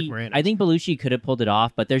I love Rick Belushi. Moranis. I think Belushi could have pulled it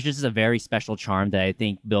off, but there's just a very special charm that I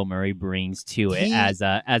think Bill Murray brings to it as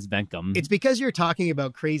Venkum. It's because you're talking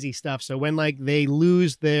about crazy stuff. So when like they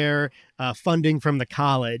lose their funding from the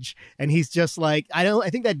college, and he's just like, I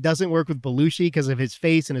think that doesn't work with Belushi because of his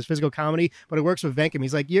face and his physical comedy, but it works with Venkum.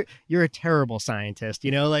 He's like, you're a terrible scientist,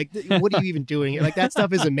 like what are you even doing? Like that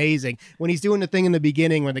stuff is amazing. When he's doing the thing in the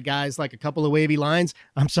beginning when the guy's like a couple of wavy lines,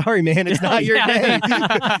 I'm sorry, man, it's not your day.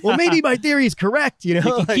 Well, maybe my theory is correct. You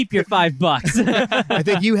can keep your $5. I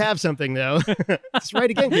think you have something though. That's right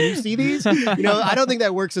again. Can you see these? I don't think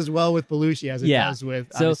that works as well with Belushi as it does with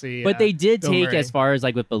obviously. But they did Bill take Murray. as far as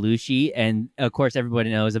like with Belushi, movie, and of course everybody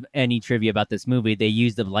knows of any trivia about this movie. They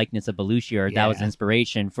used the likeness of Belushi, or that was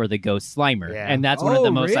inspiration for the ghost Slimer, and that's one of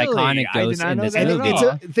the most iconic ghosts in this movie.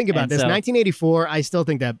 Think about this: 1984. I still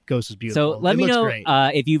think that ghost is beautiful. So let me know great.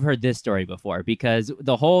 If you've heard this story before, because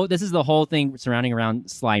this is the whole thing surrounding around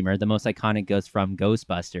Slimer, the most iconic ghost from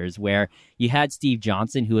Ghostbusters, where you had Steve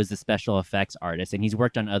Johnson, who is the special effects artist, and he's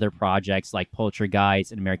worked on other projects like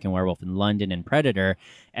Poltergeist and American Werewolf in London and Predator,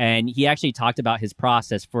 and he actually talked about his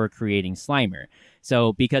process for creating Slimer.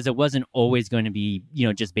 So because it wasn't always going to be,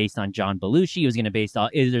 just based on John Belushi, it was going to based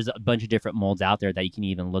on, there's a bunch of different molds out there that you can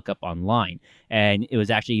even look up online. And it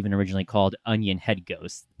was actually even originally called Onion Head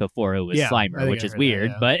Ghost before it was Slimer, which is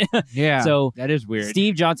weird. But yeah, so that is weird.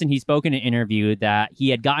 Steve Johnson, he spoke in an interview that he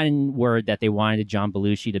had gotten word that they wanted John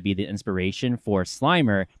Belushi to be the inspiration for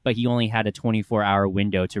Slimer, but he only had a 24-hour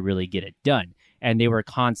window to really get it done. And they were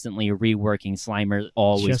constantly reworking Slimer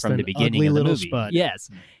always Just from the an beginning ugly of the little movie. spud. Yes.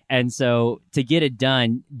 And so to get it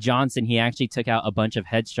done, Johnson, he actually took out a bunch of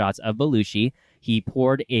headshots of Belushi. He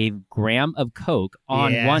poured a gram of coke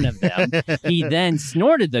on one of them. He then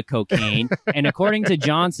snorted the cocaine. And according to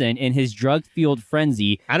Johnson, in his drug-fueled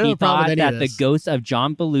frenzy, he thought that the ghost of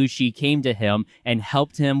John Belushi came to him and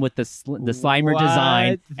helped him with the Slimer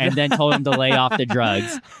design and then told him to lay off the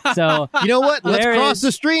drugs. So you know what? Let's cross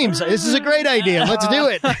the streams. This is a great idea. Let's do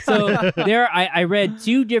it. So I read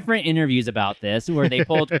 2 different interviews about this where they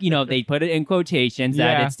pulled, they put it in quotations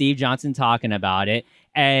that it's Steve Johnson talking about it.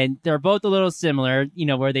 And they're both a little similar,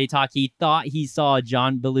 where they talk, he thought he saw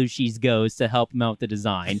John Belushi's ghost to help him out with the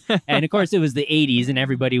design. And of course, it was the 80s and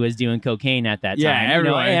everybody was doing cocaine at that time.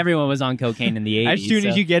 Everyone was on cocaine in the 80s. As soon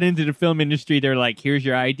as you get into the film industry, they're like, here's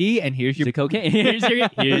your ID and here's your cocaine.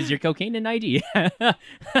 here's your cocaine and ID.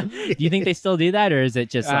 Do you think they still do that, or is it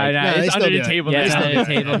just like it's under the table? Yeah, it's under the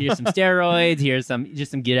table. Here's some steroids. Here's some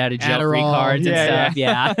get out of jail free cards and stuff.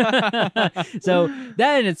 Yeah. So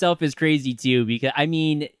that in itself is crazy too, because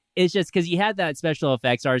it's just because he had that special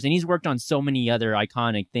effects artist, and he's worked on so many other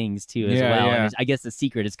iconic things too as well. Yeah. And I guess the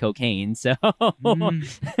secret is cocaine. So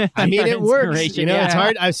it works. It's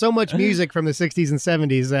hard. I have so much music from the 60s and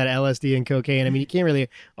 70s that LSD and cocaine. You can't really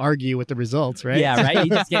argue with the results, right? Yeah, right. You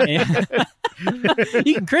just get.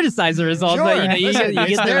 You can criticize the results, sure. but you get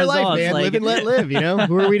it's the their results. Life, man. Live and let live.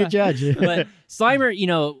 Who are we to judge? But Slimer,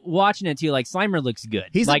 watching it too, like Slimer looks good.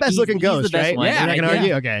 He's the best looking ghost, he's the best right? one. Yeah, I can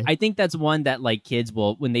argue. Okay, I think that's one that like kids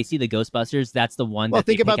will, when they see the Ghostbusters, that's the one. Well, that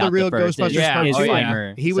they think about pick the out real first Ghostbusters is cartoon.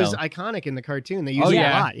 Slimer. He was iconic in the cartoon. They used it a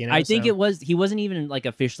lot. I think he wasn't even like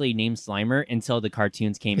officially named Slimer until the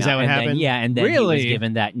cartoons came out. Is that what happened? And then he was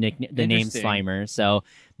given that the name Slimer. So,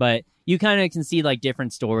 but you kind of can see like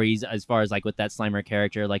different stories as far as like with that Slimer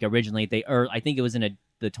character. Like originally I think it was in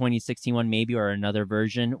the 2016 one maybe, or another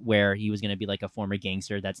version where he was going to be like a former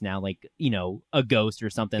gangster that's now like, a ghost or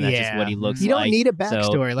something. That's just what he looks like. You don't need a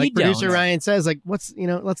backstory. So, like producer Ryan says, like let's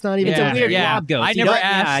not even. It's a weird Rob ghost. I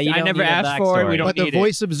never asked for it. We don't but need the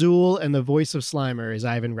voice of Zool and the voice of Slimer is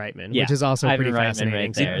Ivan Reitman, which is also Ivan pretty Reitman fascinating.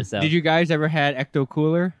 right there, so. Did you guys ever had Ecto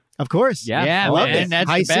Cooler? Of course. Yeah, I loved man, it. that's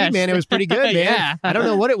High the C, best. man. It was pretty good, man. Yeah. I don't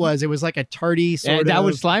know what it was. It was like a tardy sort of. That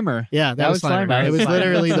was Slimer. Yeah, that was Slimer. It was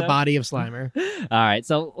literally the body of Slimer. All right,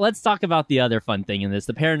 so let's talk about the other fun thing in this,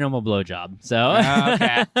 the paranormal blowjob. So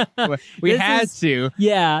okay. we had to.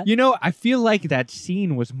 Yeah. I feel like that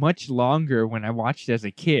scene was much longer when I watched it as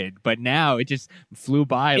a kid, but now it just flew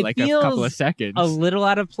by like a couple of seconds. A little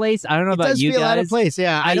out of place. I don't know about you guys. It does feel out of place.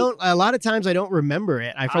 Yeah, I don't. A lot of times I don't remember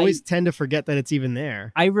it. I always tend to forget that it's even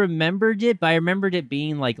there. I remembered it, but I remembered it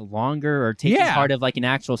being like longer or taking part of like an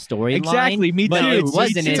actual storyline. Exactly, me too. But it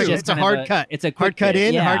wasn't. Me too. It's just it's a hard cut. It's a hard cut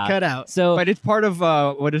in, hard cut out. So, but it's part of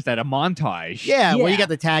what is that? A montage. Yeah, where you got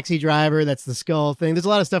the taxi driver. That's the skull thing. There's a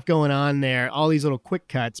lot of stuff going on there. All these little quick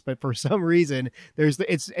cuts, but for some reason,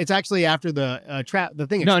 it's actually after the trap. The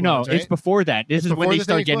thing. Explodes, No, right? it's before that. This is when they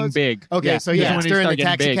start getting big. Okay, so it's during the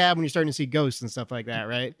taxi big. cab when you're starting to see ghosts and stuff like that,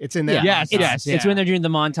 right? It's in there. Yes. It's when they're doing the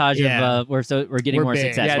montage of we're getting more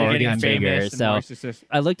big. successful, we're getting getting bigger. famous. So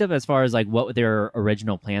I looked up as far as like what their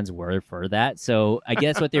original plans were for that. So I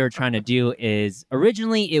guess what they were trying to do is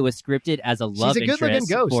originally it was scripted as a love interest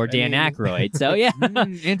ghost. for Dan Aykroyd. So yeah,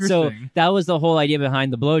 interesting. So that was the whole idea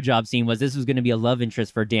behind the blowjob scene, was this was going to be a love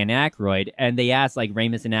interest for Dan Aykroyd, and they asked like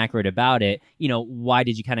Ramis and Aykroyd about it. Why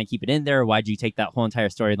did you kind of keep it in there? Why did you take that whole entire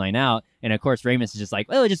storyline out? And of course, Ramis is just like,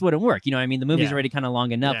 well, it just wouldn't work. The movie's already kind of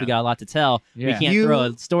long enough. We got a lot to tell. Yeah. We can't throw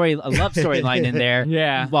a love storyline in there.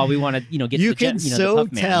 While we want to, get you to the can the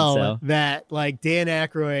Puff Man, tell that like Dan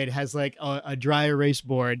Aykroyd has like a dry erase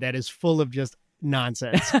board that is full of just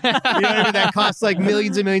nonsense. You know what I mean? That costs like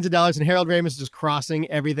millions and millions of dollars, and Harold Ramis is just crossing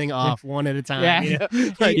everything off one at a time. Yeah. You know?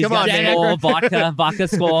 Like, He's come on, got man. skull, vodka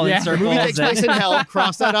skull Yeah. in The movie circles. takes place in hell.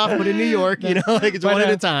 Cross that off. Put in New York. You know, like it's But, one at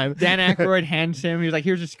a time. Dan Aykroyd hands him. He was like,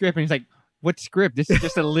 "Here's a script," and he's like, "What script? This is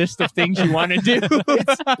just a list of things you want to do."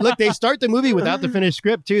 Look, they start the movie without the finished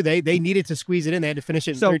script too. They needed to squeeze it in. They had to finish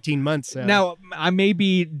it in So, 13 months. So. Now,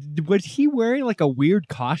 was he wearing like a weird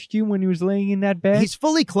costume when he was laying in that bed? He's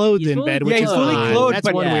fully clothed He's in fully bed, clothed. which Yeah, is he's fully odd. clothed, That's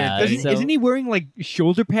but one yeah, weird thing. so- Isn't he wearing like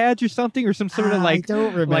shoulder pads or something, or some sort of I like?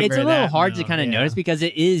 don't remember. It's a little that, hard no. to kind of Yeah. notice because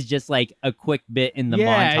it is just like a quick bit in the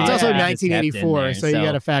Yeah, montage. It's also Yeah. that's kept in 1984, there, so you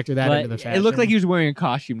got to factor that But into the fashion. It looked like he was wearing a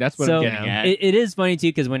costume. That's what I'm So, getting at. it is funny too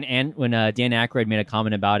because when Dan Aykroyd made a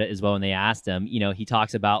comment about it as well when they asked him, he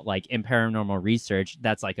talks about like in paranormal research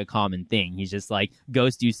that's like a common thing. He's just like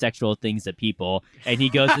ghosts do sexual things to people, and he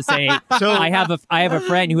goes to say, So- I have a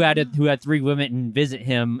friend who had 3 women visit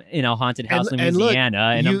him in a haunted house in and look,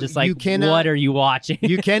 Louisiana, and I'm you- just like, you cannot- what are you watching?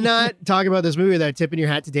 You cannot talk about this movie without tipping your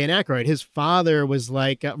hat to Dan Aykroyd. His father was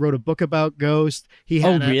like wrote a book about ghosts. He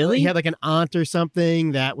had really? He had like an aunt or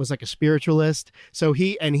something that was like a spiritualist. So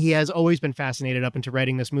he has always been fascinated up into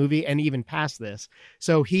writing this movie and even past this.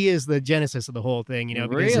 So he is the genesis of the whole thing, because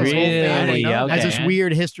his whole Really? family Okay. has this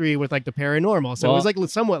weird history with like the paranormal. So it was like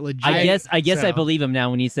somewhat legit. I guess I So- believe him now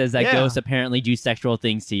when he says that Yeah. ghosts apparently do sexual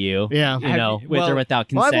things to you. Yeah. With or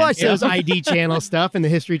without Well, consent. I've watched those ID channel stuff and the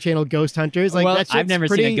History Channel Ghost Hunters. Like well, that shit's I've never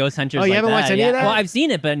pretty, seen a Ghost Hunters. Oh, you like haven't watched that. any of that? Well, I've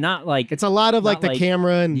seen it, but not like. It's a lot of like Not the like-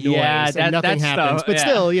 camera and noise, Yeah, and nothing that happens. stuff, But yeah.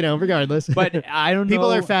 still, regardless. But I don't know.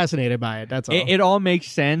 People are fascinated by it. That's all. It all makes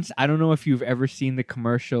sense. I don't know if you've ever seen the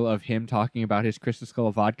commercial of him talking about his Crystal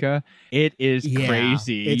Skull vodka. It is Yeah,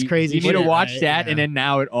 crazy. it's crazy You need to shit, watch right? that, Yeah. and then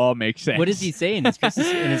now it all makes sense. What does he say in his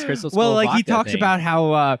Crystal Skull? Well, like he vodka talks thing? about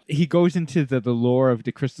how he goes into the lore of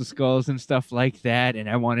the Crystal Skulls and stuff like that, and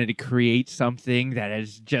I wanted to create something that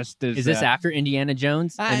is just as. Is this after Indiana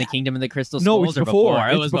Jones and the Kingdom of the Crystal Skulls? No, it's or before.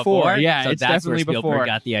 It It's was before. Yeah, so it's that's definitely where Spielberg before.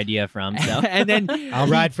 got the idea from. So. and then I'll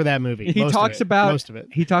ride for that movie. He Most talks of it. about most of it.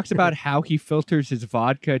 He talks about how he filters his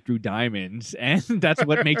vodka through diamonds, and that's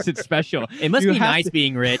what makes it special. It must You be have nice to-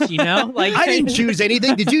 being rich, Like I didn't choose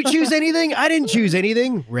anything. Did you choose anything? I didn't choose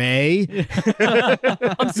anything. Ray.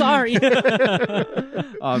 I'm sorry.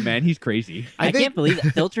 Oh man, he's crazy. I can't believe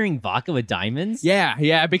that. Filtering vodka with diamonds.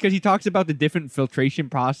 Yeah, because he talks about the different filtration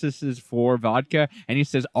processes for vodka, and he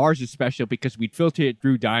says ours is special because we filter it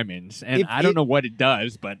through diamonds, and I don't know what it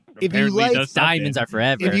does, but if you apparently like- it does something. Diamonds are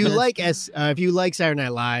forever. If you like if you like Saturday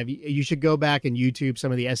Night Live, you should go back and YouTube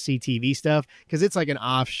some of the SCTV stuff because it's like an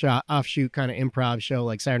offshoot kind of improv show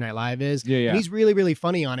like Saturday Night Live is. Yeah. And he's really, really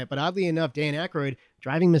funny on it. But oddly enough, Dan Aykroyd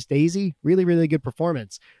driving Miss Daisy, really, really good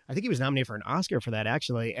performance. I think he was nominated for an Oscar for that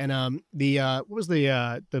actually. And what was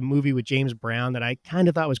the movie with James Brown that I kind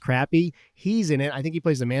of thought was crappy? He's in it. I think he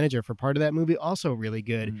plays the manager for part of that movie. Also really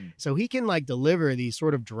good. So he can like deliver these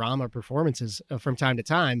sort of drama performances from time to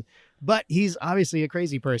time. But he's obviously a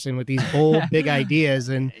crazy person with these bold, big ideas,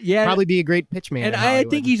 and probably be a great pitchman. And in I Hollywood.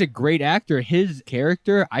 think he's a great actor. His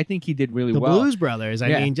character, I think he did really the well. Blues Brothers. I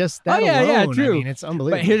Yeah. mean, just that yeah, alone. true. I mean, it's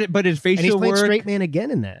unbelievable. But his facial and he's playing work, straight man again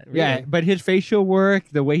in that. Really. yeah. But his facial work,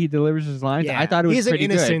 the way he delivers his lines, I thought it was he has an pretty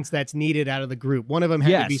innocence that's needed out of the group. One of them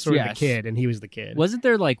had to be Yes, sort of the yes. kid, and he was the kid. Wasn't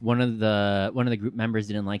there like one of the group members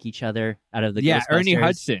didn't like each other out of the good. Yeah, Ernie Ghostbusters?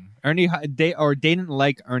 Hudson. They didn't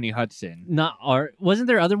like Ernie Hudson. Not or wasn't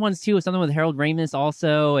there other ones too? Something with Harold Ramis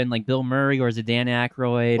also, and like Bill Murray, or is it Dan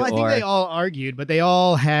Aykroyd? Well, I think they all argued, but they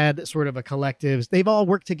all had sort of a collective. They've all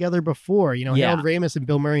worked together before. Yeah. Harold Ramis and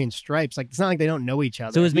Bill Murray in Stripes. Like it's not like they don't know each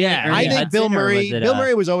other. So it was mainly Yeah, Ernie I think Hudson, Bill or Murray. was it, Bill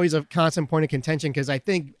Murray was always a constant point of contention because I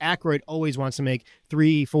think Aykroyd always wants to make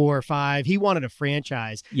 3, 4, 5. He wanted a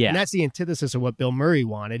franchise, Yeah. and that's the antithesis of what Bill Murray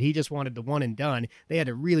wanted. He just wanted the one and done. They had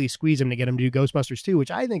to really squeeze him to get him to do Ghostbusters 2,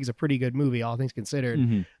 which I think is a pretty good movie, all things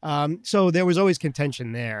considered. So there was always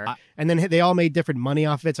contention there, and then they all made different money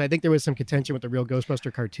off of it. So I think there was some contention with the real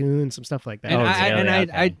Ghostbuster cartoon, some stuff like that.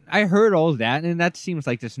 And I heard all that, and that seems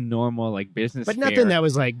like this normal like business, But fare. nothing that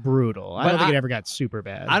was like brutal. I But don't think it ever got super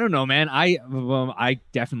bad. I don't know, man. I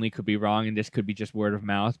definitely could be wrong, and this could be just word of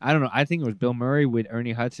mouth. I don't know. I think it was Bill Murray with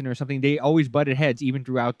Ernie Hudson or something. They always butted heads, even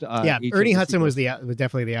throughout. Yeah, each Ernie of the Hudson was sequels.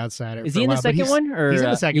 definitely the outsider. Is for he a in the while, but second he's- one, or he's in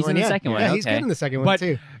the second he's one? in the yeah. second one? Yeah, he's Okay. good in the second But one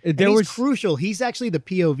too. there And was he's crucial. He's actually the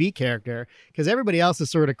POV character because everybody else is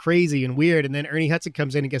sort of crazy and weird, and then Ernie Hudson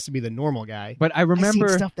comes in and gets to be the normal guy. But I I've seen remember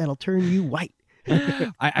stuff that'll turn you white.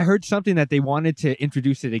 I heard something that they wanted to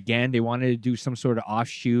introduce it again. They wanted to do some sort of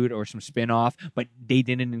offshoot or some spin-off, but they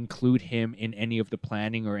didn't include him in any of the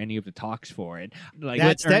planning or any of the talks for it. Like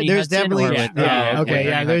there's definitely Ernie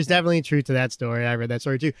there's definitely truth to that story. I read that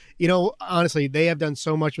story too. You know, honestly, they have done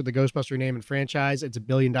so much with the Ghostbuster name and franchise. It's $1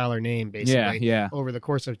 billion name basically over the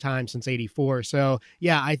course of time since '84. So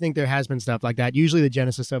yeah, I think there has been stuff like that. Usually the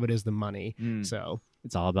genesis of it is the money. So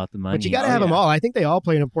it's all about the money. But you got to have them all. I think they all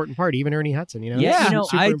play an important part, even Ernie Hudson. You know,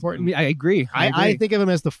 super important. I agree. I think of him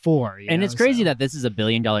as the 4. And it's crazy that this is $1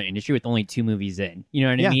 billion industry with only 2 movies in. You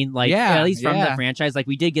know what I mean? Like, at least from the franchise. Like,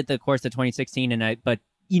 we did get the course of 2016, but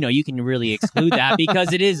you know, you can really exclude that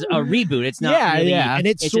because it is a reboot. It's not really, and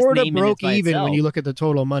it sort of broke even when you look at the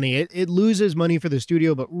total money. It loses money for the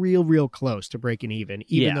studio, but real close to breaking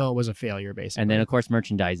even though it was a failure, basically. And then, of course,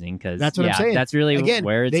 merchandising, because that's what I'm saying. That's really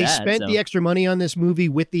where it's they at. spent the extra money on this movie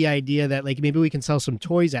with the idea that, like, maybe we can sell some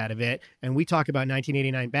toys out of it. And we talk about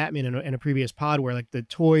 1989 Batman in a previous pod where, like, the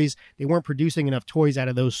toys, they weren't producing enough toys out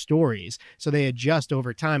of those stories. So they adjust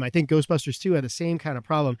over time. I think Ghostbusters 2 had the same kind of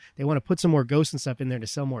problem. They want to put some more ghosts and stuff in there to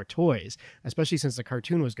sell more toys, especially since the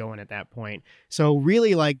cartoon was going at that point. So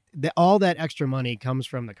really, like, all that extra money comes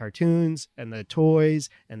from the cartoons and the toys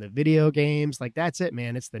and the video games. Like, that's it,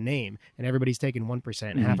 man. It's the name. And everybody's taking 1%,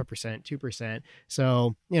 0.5%, 2%.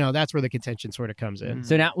 So, you know, that's where the contention sort of comes in.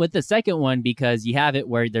 So now with the second one, because you have it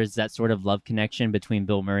where there's that sort of love connection between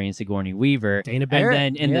Bill Murray and Sigourney Weaver. Dana Barrett.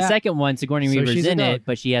 And then in the second one, Sigourney Weaver's in it,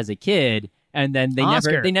 but she has a kid. And then they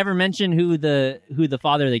never mention who the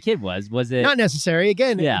father of the kid was. Was it not necessary?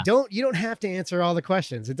 Again, you don't have to answer all the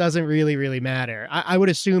questions. It doesn't really matter. I would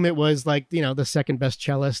assume it was, like, you know, the second best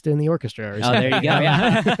cellist in the orchestra. Or something. Oh, there you go.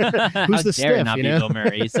 Yeah. Who's the stiff? Not you be know? Bill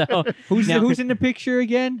Murray. So who's in the picture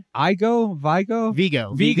again? Vigo. Vigo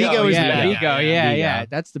is Vigo. the Yeah.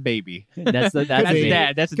 That's the baby. That's the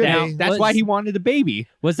dad. That's the dad. That's why he wanted the baby.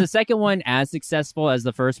 Was the second one as successful as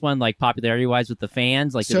the first one, like popularity wise with the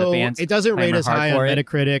fans? Like, so the fans it doesn't rate as high on it?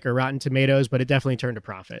 Metacritic or Rotten Tomatoes, but it definitely turned a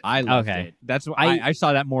profit. I loved it. That's why I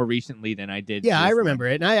saw that more recently than I did. Yeah, I remember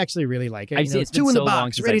it, and I actually really like it. It's 2 in the so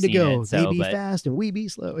box, long ready since to I've go. seen it, They be fast and we be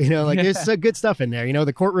slow. You know, like, there's some good stuff in there. You know,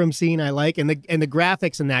 the courtroom scene I like, and the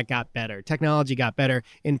graphics in that got better. Technology got better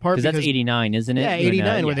in part because that's 89, isn't it? Yeah,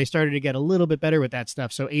 89, where they started to get a little bit better with that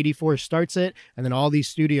stuff. So 84 starts it, and then all these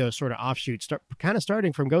studios sort of offshoot,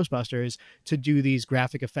 starting from Ghostbusters to do these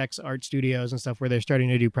graphic effects art studios and stuff where they're starting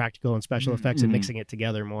to do practical and special effects and mixing it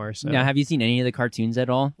together more. So now, have you seen any of the cartoons at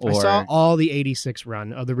all? Or... I saw all the 86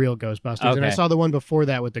 run of the real Ghostbusters, and I saw the one before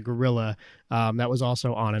that with the gorilla that was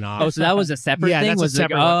also on and off. Oh, so that was a separate thing? That's a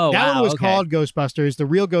separate one. Oh, that one was called Ghostbusters. The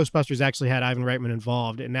real Ghostbusters actually had Ivan Reitman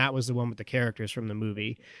involved, and that was the one with the characters from the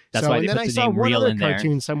movie. That's why they then put I the saw name one real other in there.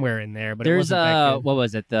 cartoon somewhere in there, but there's it wasn't that good. What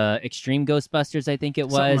was it? The Extreme Ghostbusters, I think it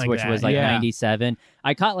was, Something like which that, was like 97.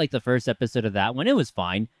 I caught like the first episode of that one. It was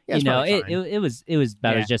fine. Yeah, you know, fine. it was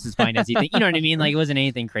about as just as fine as you think. You know what I mean? Like, it wasn't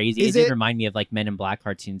anything crazy. It did remind me of like Men in Black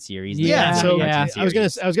cartoon series. I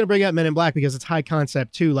was gonna bring up Men in Black because it's high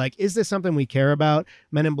concept too. Like, is this something we care about?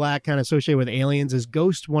 Men in Black kind of associated with aliens. Is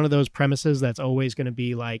Ghost one of those premises that's always going to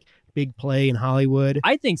be like big play in Hollywood?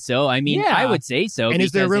 I think so. I mean, I would say so. And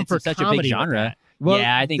is there room for such a big comedy genre? Well,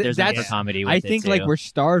 yeah, I think there's room for comedy with I think it too. like we're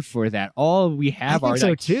starved for that. All we have are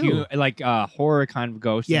like horror kind of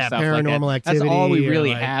ghosts and stuff Paranormal like that. Activity. That's all we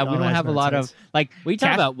really like, have. We don't have a lot of like we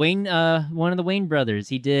talk about Wayne, one of the Wayne brothers.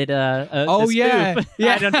 He did yeah.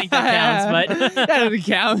 I don't think that counts, but that doesn't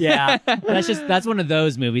count. Yeah, that's one of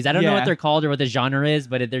those movies. I don't know what they're called or what the genre is,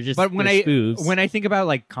 but they're just spoofs. When I think about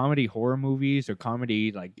like comedy horror movies or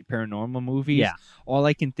comedy like paranormal movies, all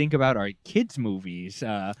I can think about are kids movies.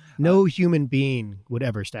 No human being would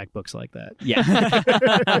ever stack books like that. Yeah.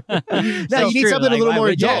 No, you need something a little more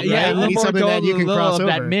adult, right? Yeah, you need something that you can cross over.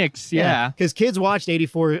 That mix, because kids watched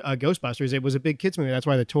 84 Ghostbusters. It was a big kids movie. That's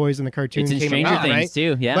why the toys and the cartoons it's in came Stranger about, Things right?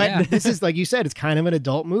 too. Yeah, but this is, like you said, it's kind of an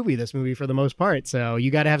adult movie. This movie for the most part, so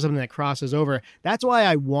you got to have something that crosses over. That's why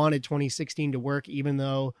I wanted 2016 to work, even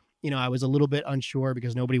though I was a little bit unsure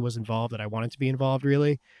because nobody was involved that I wanted to be involved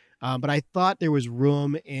really. But I thought there was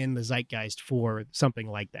room in the zeitgeist for something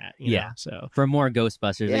like that. You know? So for more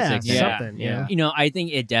Ghostbusters. Something. Yeah. I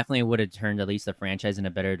think it definitely would have turned at least the franchise in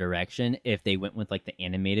a better direction if they went with like the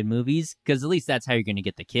animated movies, because at least that's how you're going to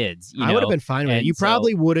get the kids. I would have been fine with it. You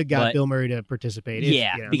probably would have got Bill Murray to participate.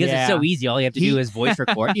 Because it's so easy. All you have to do is voice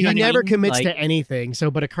record. He never commits to anything.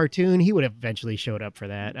 So, but a cartoon, he would have eventually showed up for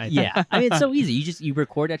that. I think. I mean, it's so easy. You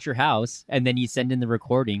record at your house and then you send in the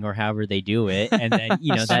recording or however they do it, and then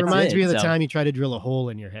that's reminds it, me of the so. time you tried to drill a hole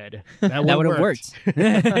in your head. That would have worked.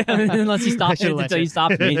 Unless you stopped it should've let until you. you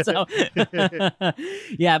stopped me. So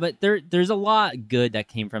yeah, but there's a lot good that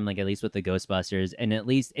came from, like, at least with the Ghostbusters, and at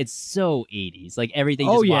least it's so 80s. Like, everything,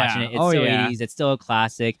 Oh, just yeah. watching it, it's Oh, so yeah. 80s. It's still a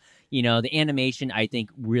classic. You know, the animation, I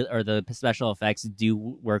think, or the special effects do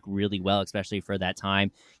work really well, especially for that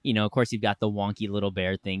time. You know, of course, you've got the wonky little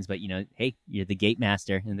bear things, but, you know, hey, you're the gate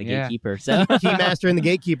master and the Yeah. gatekeeper. So Keymaster and the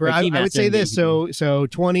Gatekeeper. The I Keymaster would say and the this. So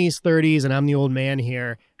 20s, 30s, and I'm the old man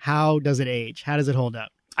here. How does it age? How does it hold up?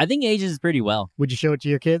 I think it ages pretty well. Would you show it to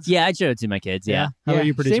your kids? Yeah, I'd show it to my kids. Yeah. How about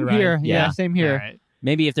you, producer Same Ryan? here. Yeah, Yeah. same here. All right.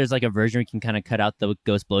 Maybe if there's like a version we can kind of cut out the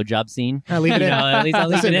ghost blowjob scene. I'll leave it You in. know, at least I'll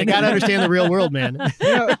leave Listen, it you in. got to understand the real world, man.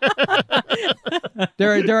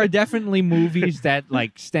 There are definitely movies that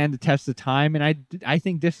like stand the test of time, and I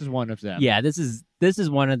think this is one of them. Yeah, this is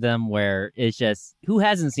one of them where it's just, who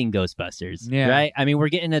hasn't seen Ghostbusters? Yeah. Right? I mean, we're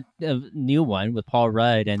getting a new one with Paul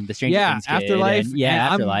Rudd and the Stranger Yeah, Things kid, Afterlife, and- yeah, and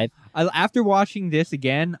I'm- Afterlife. After watching this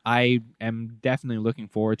again, I am definitely looking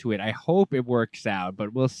forward to it. I hope it works out,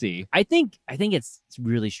 but we'll see. I think it's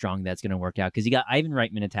really strong that's going to work out because you got Ivan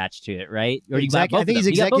Reitman attached to it, right? Or you got Exactly. both I think of he's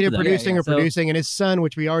them. You got both executive of them. producing or So- producing, and his son,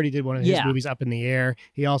 which we already did one of his Yeah. movies, Up in the Air.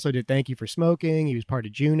 He also did Thank You for Smoking. He was part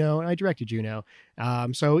of Juno, and I directed Juno.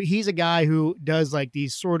 So he's a guy who does like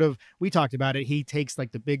these sort of, we talked about it, he takes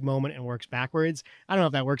like the big moment and works backwards. I don't know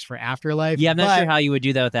if that works for Afterlife. Yeah, I'm not but sure how you would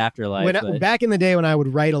do that with Afterlife. but- back in the day when I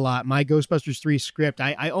would write a lot, my Ghostbusters 3 script,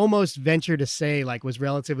 I almost venture to say like was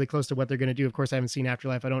relatively close to what they're going to do. Of course, I haven't seen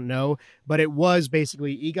Afterlife. I don't know. But it was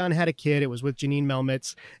basically Egon had a kid. It was with Janine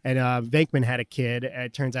Melmitz, and Venkman had a kid.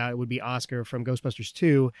 It turns out it would be Oscar from Ghostbusters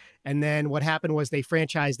 2. And then what happened was they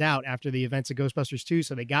franchised out after the events of Ghostbusters 2.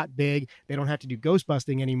 So they got big. They don't have to do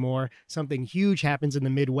ghostbusting anymore. Something huge happens in the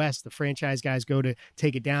Midwest. The franchise guys go to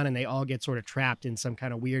take it down, and they all get sort of trapped in some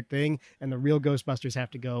kind of weird thing. And the real Ghostbusters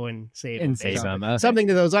have to go and save them. So, them. something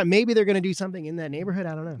to those. Maybe they're going to do something in that neighborhood.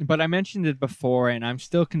 I don't know. But I mentioned it before, and I'm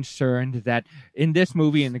still concerned that in this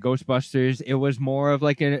movie, in the Ghostbusters, it was more of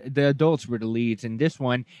like the adults were the leads. In this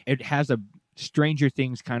one, it has a Stranger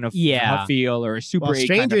Things kind of Yeah. feel, or a Super Well, 8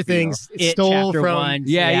 Stranger kind of feel. Things It, stole Chapter from. 1.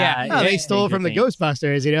 Yeah. Oh, they yeah, stole from the Stranger Things.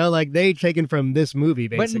 Ghostbusters. You know, like they taken from this movie.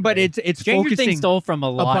 Basically, But it's Stranger focusing. Things stole from a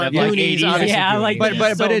lot Upon of like Goonies, 80s. obviously Yeah, Goonies. like But-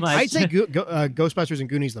 but so it's- much. I'd say Ghostbusters and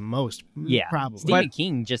Goonies the most. yeah, probably. Stephen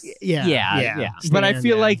King just Yeah. But I Stan,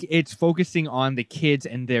 feel yeah. like it's focusing on the kids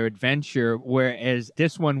and their adventure, whereas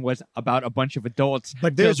this one was about a bunch of adults.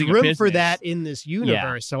 But there's building a room for business. that in this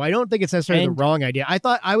universe, Yeah. so I don't think it's necessarily And- the wrong idea. I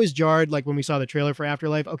thought I was jarred, like when we saw the trailer for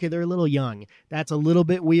Afterlife. Okay, they're a little young. That's a little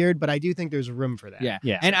bit weird, but I do think there's room for that. Yeah.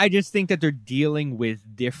 Yeah. And I just think that they're dealing with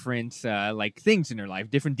different like things in their life,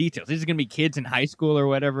 different details. This is going to be kids in high school or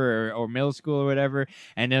whatever, or middle school or whatever,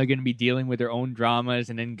 and they're going to be dealing with their own dramas,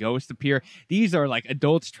 and then ghosts appear. These are like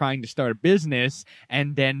adults trying to start a business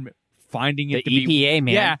and then finding it the to be EPA,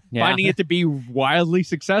 man. finding it to be wildly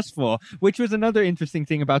successful, which was another interesting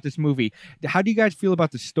thing about this movie. How do you guys feel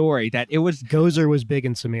about the story? That it was Gozer was big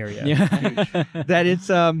in Samaria. Yeah. that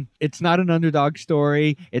it's not an underdog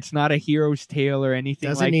story, it's not a hero's tale or anything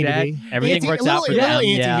Doesn't like need that. to be. Everything works out for a little them.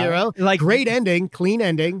 Yeah. anti-hero. Like- Great ending, clean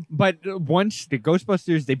ending. But once the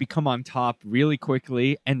Ghostbusters, they become on top really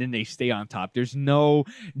quickly, and then they stay on top. There's no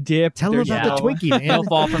dip. Tell them there's about no- the Twinkie, man. No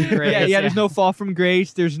fall from grace. yeah, there's no fall from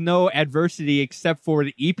grace. There's no adversity except for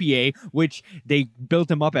the EPA, which they built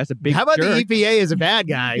him up as a big How about jerk. the EPA as a bad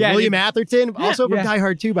guy? Yeah, William Atherton, also from yeah. Die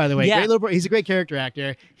Hard 2, by the way. Yeah. Great little, he's a great character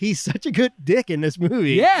actor. He's such a good dick in this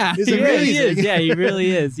movie. Yeah, It's He really amazing. is. Yeah, he really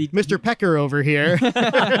is. He, Mr. Pecker over here.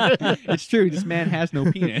 It's true. This man has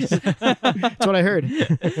no penis. That's what I heard.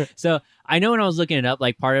 So I know when I was looking it up,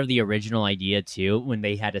 like part of the original idea too, when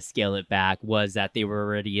they had to scale it back, was that they were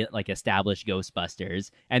already like established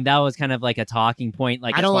Ghostbusters, and that was kind of like a talking point.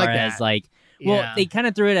 Like I as don't far like as that. like, well, Yeah. they kind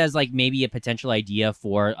of threw it as like maybe a potential idea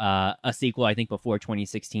for a sequel. I think before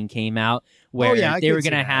 2016 came out, where yeah, I they could were see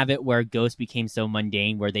gonna that. have it where ghosts became so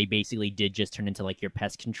mundane, where they basically did just turn into like your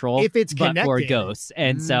pest control, If it's but for connected. ghosts.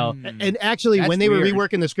 And so And actually, That's when they weird. were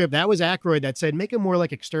reworking the script, that was Aykroyd that said, make them more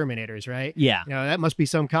like exterminators, right? yeah. You know, that must be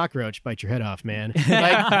some cockroach. Bite your head off, man.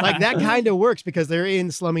 like that kind of works because they're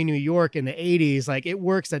in slummy New York in the 80s. Like, it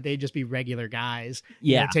works that they just be regular guys,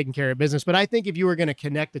 you know, Yeah. taking care of business. But I think if you were going to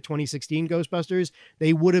connect the 2016 Ghostbusters Ghostbusters,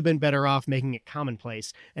 they would have been better off making it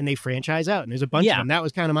commonplace, and they franchise out. And there's a bunch of them. That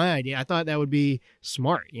was kind of my idea. I thought that would be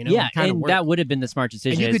smart, Yeah, and that would have been the smart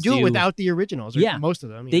decision. And you could do it without the originals, or most of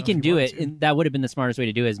them. They can do it, and that would have been the smartest way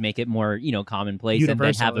to do it, is make it more, commonplace, Universal,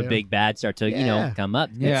 and then have a big bad start to, come up.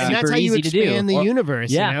 Yeah. And that's how you easy expand to do. the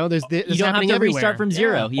universe, There's you don't have to restart from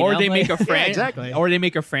zero. Or they make a exactly. Or they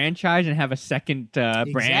make a franchise and have a second branch.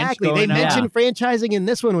 Exactly. Going They on. mentioned franchising in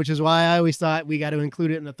this one, which is why I always thought we got to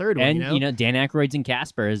include it in the third one. And Dan Aykroyd's in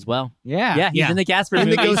Casper as well. Yeah, he's in the Casper in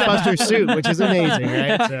movie. the Ghostbusters suit, which is amazing,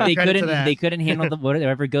 right? So they couldn't handle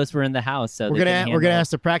whatever ghosts were in the house. So we're gonna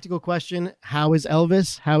ask the practical question: how is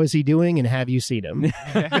Elvis? How is he doing? And have you seen him?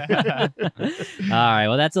 All right.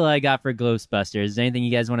 Well, that's all I got for Ghostbusters. Is there anything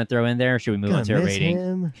you guys want to throw in there, or should we move on to a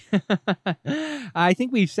rating? I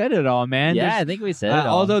think we've said it all, man. Yeah, I think we said it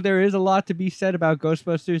all. Although there is a lot to be said about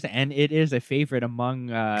Ghostbusters, and it is a favorite among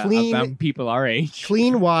people our age.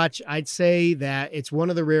 Clean watch. I'd say that it's one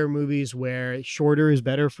of the rare movies where shorter is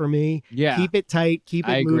better for me. Yeah. Keep it tight. Keep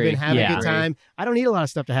it moving. Have a good time. I don't need a lot of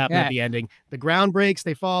stuff to happen at the ending. The ground breaks.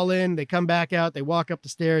 They fall in. They come back out. They walk up the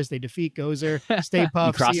stairs. They defeat Gozer. Stay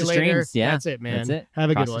puft. Cross see you the later. streams. Yeah. That's it, man. That's it. Have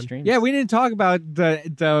a Cross good the one. streams. Yeah, we didn't talk about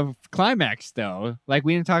the climax though. Like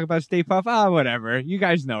we didn't talk about Stay Puft. Whatever. You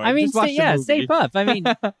guys know it. I mean, Just watch the movie. Stay puft. I mean,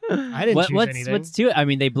 I didn't choose anything. What's to it? I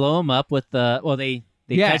mean, they blow him up with the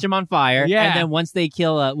they catch him on fire, and then once they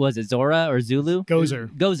kill, was it Zora or Zulu? Gozer.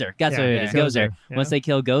 That's what it is. Gozer. Yeah. Once they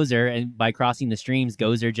kill Gozer, and by crossing the streams,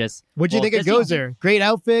 Gozer just. What'd you think of Gozer? Great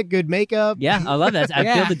outfit, good makeup. Yeah, I love that.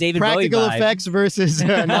 I feel the David Bowie practical vibe. effects versus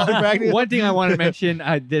non-practical. One thing I want to mention: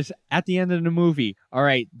 this at the end of the movie. All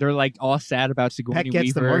right, they're like all sad about Sigourney Peck gets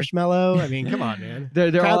Weaver. the marshmallow. I mean, come on, man.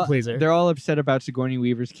 They're Crowd all pleaser. They're all upset about Sigourney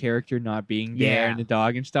Weaver's character not being there and the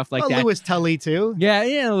dog and stuff like that. Lewis Tully too. Yeah,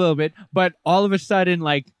 a little bit. But all of a sudden,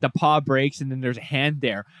 like the paw breaks and then there's a hand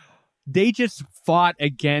there. They just fought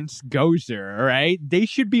against Gozer, right? They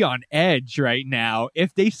should be on edge right now.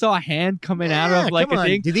 If they saw a hand coming out of like a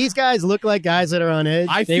thing. Do these guys look like guys that are on edge?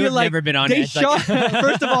 I feel They've like never been on they edge. shot.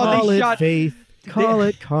 First of all, Call they it shot. faith. Call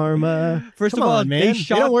it karma. First Come of all, on, man. they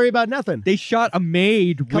shot. Don't worry about nothing. They shot a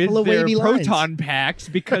maid Couple with of their wavy lines. proton packs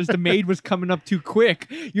because the maid was coming up too quick.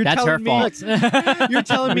 That's her fault. You're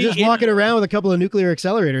telling me We're just walking around with a couple of nuclear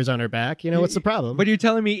accelerators on our back. You know, what's the problem? But you're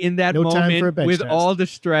telling me in that No time for a moment, bench with test. all the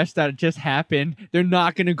stress that just happened, they're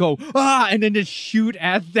not going to go, and then just shoot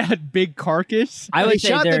at that big carcass? I they would say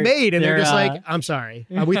shot the maid, and they're just uh, like, I'm sorry.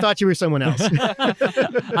 We thought you were someone else.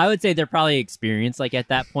 I would say they're probably experienced like at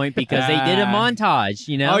that point because they did a montage,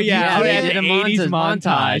 you know? Oh, yeah. Oh, they yeah, did a the 80s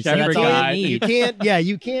montage. So I that's all forgot. you you need.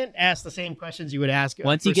 you can't ask the same questions you would ask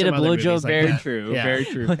Once for you get some a other blowjob, movies like Very that. true. Yeah. Very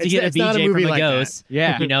true. Once you get a It's not a BJ movie from a like that. ghost,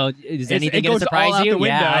 Yeah. you know, is anything it going to goes all surprise out you? the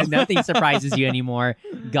window. Yeah, nothing surprises you anymore.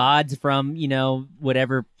 Gods from,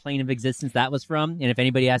 whatever plane of existence that was from. And if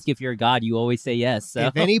anybody asks you if you're a god, you always say yes. So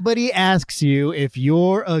If anybody asks you if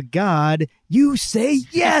you're a god, you say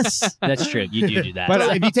yes. that's true. You do that. But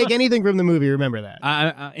So if you take anything from the movie, remember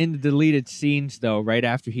that. In the deleted scenes, though, right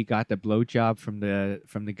after he got the blowjob from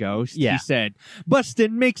the ghost, Yeah. he said,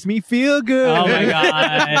 "Bustin' makes me feel good." Oh my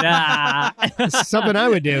god. It's something I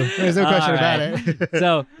would do. There's no question All about right. it.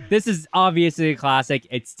 So this is obviously a classic.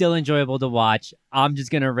 It's still enjoyable to watch. I'm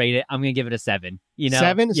just gonna rate it. I'm gonna give it a 7.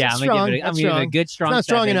 7? Yeah, It's I'm gonna give it. strong. I'm gonna give it a good It's strong. not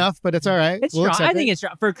strong 7. enough, but it's all right. It's We'll strong. accept I think it. it's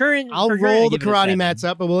strong for current. I'll for current, roll I the give it a karate 7. mats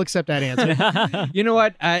up, but we'll accept that answer. You know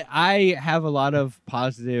what? I have a lot of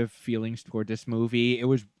positive feelings toward this movie. It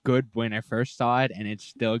was good when I first saw it, and it's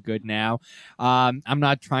still good now. I'm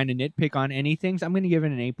not trying to nitpick on anything, so I'm going to give it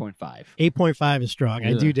an 8.5. 8.5 is strong.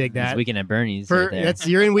 I do dig It's that. Weekend at Bernie's. right there.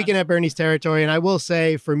 You're in Weekend at Bernie's territory, and I will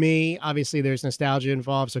say, for me, obviously there's nostalgia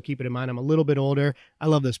involved, so keep it in mind. I'm a little bit older. I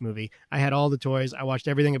love this movie. I had all the toys. I watched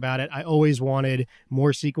everything about it. I always wanted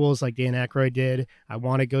more sequels like Dan Aykroyd did. I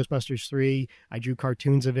wanted Ghostbusters 3. I drew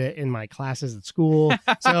cartoons of it in my classes at school.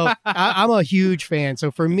 So I'm a huge fan. So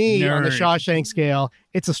for me, on the Nerd. Shawshank scale,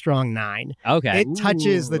 it's a strong 9. Okay. It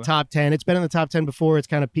touches the top 10. It's been in the top 10 before. It's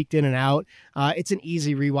kind of peeked in and out. It's an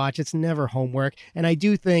easy rewatch. It's never homework. And I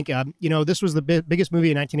do think, this was the biggest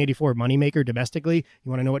movie in 1984, moneymaker domestically. You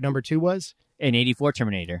want to know what number 2 was? An 84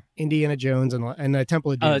 Terminator. Indiana Jones and the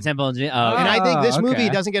Temple of Doom. Oh, the Temple of Doom. And I think this movie okay.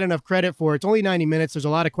 doesn't get enough credit for it. It's only 90 minutes. There's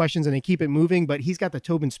a lot of questions and they keep it moving, but he's got the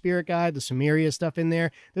Tobin Spirit Guide, the Sumeria stuff in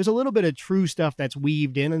there. There's a little bit of true stuff that's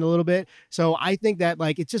weaved in a little bit. So I think that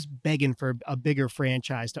it's just begging for a bigger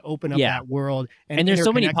franchise to open up that world. And there's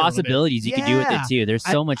so many interconnect a little bit. possibilities you could do with it too. There's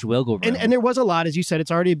so much wiggle room. And there was a lot, as you said,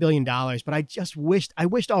 it's already $1 billion, but I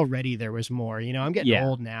wished already there was more. I'm getting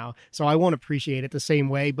old now, so I won't appreciate it the same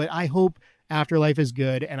way, but I hope Afterlife is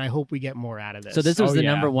good, and I hope we get more out of this. So this was the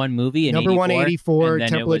number one movie in number 84, 184. and then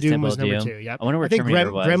Temple it of Doom Temple was of number Doom. 2. Yep. I wonder what I think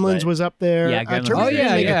Terminator was. Gremlins but- was up there. Yeah, Gremlins Terminator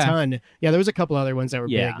was made yeah. a ton. Yeah, there was a couple other ones that were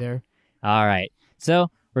Yeah. big there. All right.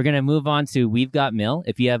 So we're going to move on to We've Got Mail.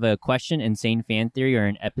 If you have a question, insane fan theory, or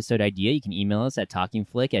an episode idea, you can email us at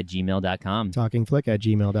talkingflick@gmail.com.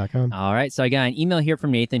 Talkingflick@gmail.com. All right. So I got an email here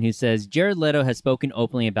from Nathan who says, Jared Leto has spoken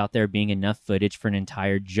openly about there being enough footage for an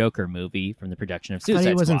entire Joker movie from the production of I thought Suicide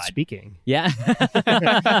he wasn't Squad. speaking. Yeah.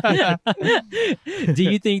 Do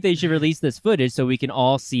you think they should release this footage so we can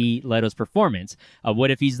all see Leto's performance?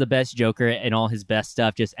 What if he's the best Joker and all his best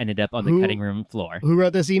stuff just ended up on the Who- cutting room floor? Who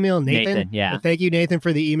wrote this email? Nathan? Nathan, yeah. Well, thank you, Nathan,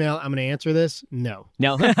 for the email. I'm going to answer this. No.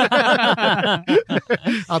 No.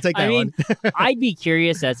 I'll take that I mean, one. I'd be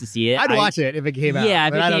curious as to see it. I'd watch it if it came out. Yeah,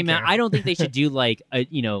 if but it I don't came out, care. I don't think they should do like a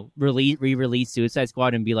re-release Suicide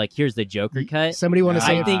Squad and be like, here's the Joker cut. Somebody want to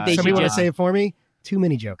say? I think they somebody should want to just say it for me? Too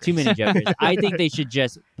many Jokers. too many Jokers. I think they should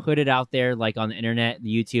just put it out there, like on the internet,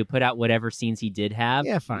 YouTube, put out whatever scenes he did have.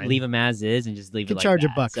 Yeah, fine. Leave them as is and just leave Could it like charge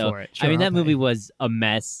that. a buck So, for it. I mean, Sure, that I'll movie pay. was a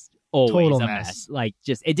mess. Always Total a mess. Like,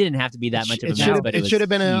 just it didn't have to be that much of a It mess, should have. but It was should have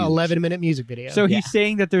been an huge. 11-minute music video. So Yeah. he's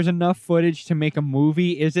saying that there's enough footage to make a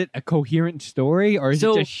movie. Is it a coherent story, or is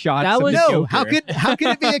So it just shots that of was- the no, Joker? how could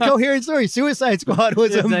it be a coherent story? Suicide Squad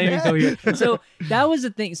was a It's not even mess. coherent. So that was the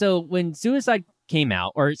thing. So when Suicide came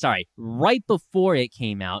out, or sorry, right before it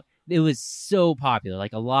came out, it was so popular.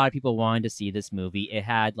 Like a lot of people wanted to see this movie. It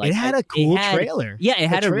had like It had a cool had- trailer. Yeah, it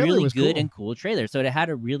had The a trailer really was good cool. and cool trailer. So it had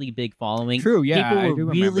a really big following. True, yeah, I People do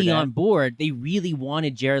were remember really that. on board. They really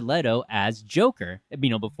wanted Jared Leto as Joker,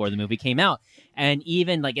 before the movie came out. And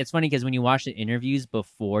even like it's funny because when you watch the interviews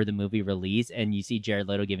before the movie release and you see Jared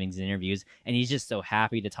Leto giving his interviews and he's just so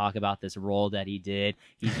happy to talk about this role that he did.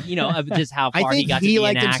 He's, of just how I far he think got to he be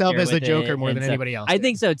liked an himself actor as the with Joker it more and than stuff. anybody else. I did.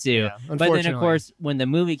 think so too. Yeah, But then, of unfortunately. course, when the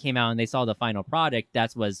movie came out and they saw the final product,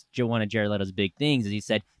 that's was one of Jared Leto's big things. Is he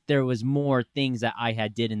said there was more things that I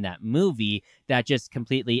had did in that movie that just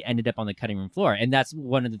completely ended up on the cutting room floor. And that's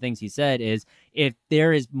one of the things he said is if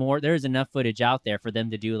there is enough footage out there for them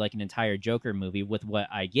to do like an entire Joker movie with what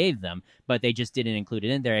I gave them, but they just didn't include it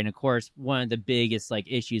in there. And of course, one of the biggest like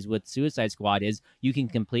issues with Suicide Squad is you can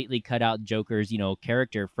completely cut out Joker's,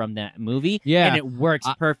 character from that movie. Yeah. And it works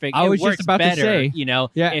perfect. I It was just works about to better, say.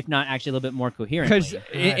 Yeah. If not actually a little bit more coherently. Because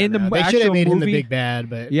I in the don't know. They should actual have made movie, him the big bad,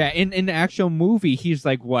 but yeah, in the actual movie, he's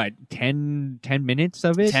like what 10 minutes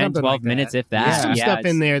of it. 10, something 12 like that. minutes, if There's that. some Yeah, stuff in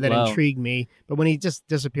it's there that low. intrigued me, but when he just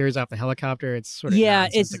disappears off the helicopter, it's sort of Yeah,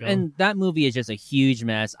 it's nonsensical. and that movie is just a huge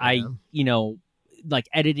mess. Yeah. Like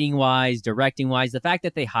editing wise, directing wise, the fact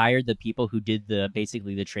that they hired the people who did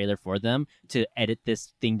basically the trailer for them to edit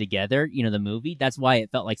this thing together, the movie, that's why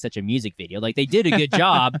it felt like such a music video. Like they did a good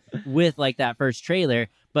job with like that first trailer,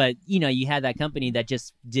 but you had that company that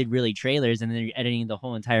just did really trailers and then you're editing the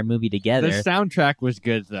whole entire movie together. The soundtrack was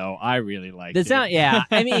good though. I really liked The it. sound, yeah.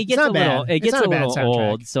 I mean, it gets not a little, bad. it It's gets not a a bad little soundtrack.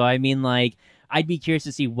 old. So I mean, like, I'd be curious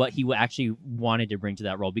to see what he actually wanted to bring to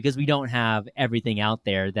that role because we don't have everything out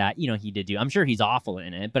there that he did do. I'm sure he's awful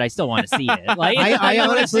in it, but I still want to see it. Like, I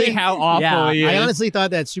wanna honestly- see how awful Yeah. he is. I honestly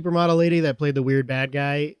thought that supermodel lady that played the weird bad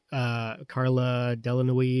guy, Carla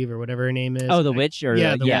Delenueve or whatever her name is. oh, the witch, or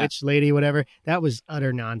Yeah, the witch lady, whatever. That was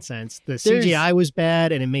utter nonsense. The There's- CGI was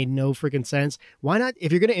bad and it made no freaking sense. Why not,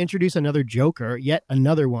 if you're going to introduce another Joker, yet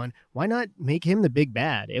another one, why not make him the big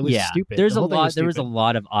bad? It was stupid. There's The a whole thing lot. There was a stupid.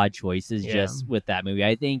 lot of odd choices Yeah. just with that movie.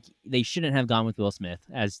 I think they shouldn't have gone with Will Smith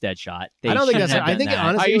as Deadshot. They I don't think shouldn't that's. have I done think that.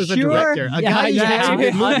 honestly Are it you was the sure? director, a Yeah, guy who's yeah, made some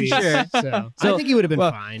good I'm movies. sure. So, So- I think he would have been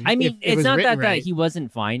well, fine. I mean, if it it's was not written that right. he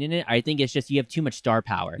wasn't fine in it. I think it's just you have too much star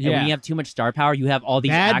power. And Yeah. when you have too much star power, you have all these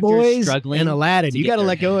Bad actors Boys struggling. and Aladdin. to You get got to their-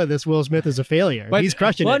 let go of this. Will Smith as a failure. But- He's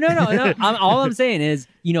crushing Well, it. no. All I'm saying is,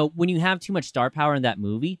 when you have too much star power in that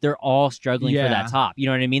movie, they're all struggling for Yeah. that top. You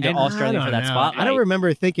know what I mean? They're And all I struggling don't for that know. spotlight. I don't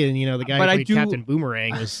remember thinking, the guy But who I played do- Captain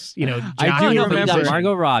Boomerang was, I do know, but you've remember- got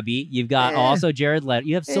Margot Robbie. You've got Eh. also Jared Leto.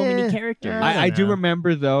 You have so many Eh. characters. I I don't do know.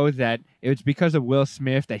 remember though that it was because of Will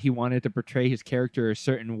Smith that he wanted to portray his character a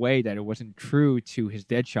certain way that it wasn't true to his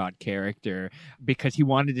Deadshot character because he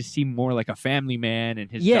wanted to seem more like a family man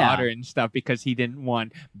and his Yeah. daughter and stuff because he didn't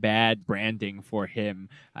want bad branding for him.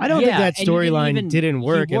 I don't Yeah, think that and you didn't storyline even- didn't he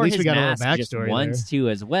work. At wore least we his got a little mask just backstory once there. too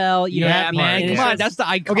as well. You know Yeah, what I mean? man, It's Come on, just- that's the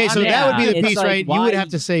iconic. Okay, so that would be the it's piece, like, right? You why- would have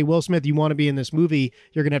to say, Will Smith, you want to be in this movie,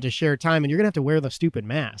 you're going to have to share time, and you're going to have to wear the stupid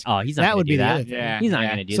mask. Oh, he's not That gonna would do be the that. other thing. Yeah. He's not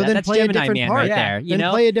going to do So that. then That's play a Gemini different Man part. right Yeah. there. You Then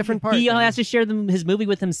know, play a different part. he then. has to share his movie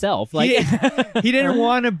with himself. Like, he didn't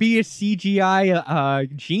want to be a CGI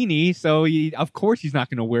genie, so of course he's not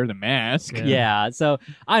going to wear the mask. Yeah. So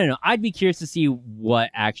I don't know. I'd be curious to see what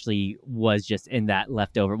actually was just in that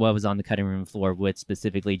leftover, what was on the cutting room floor with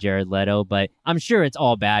specifically Jared Leto. But I'm sure it's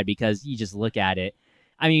all bad because you just look at it.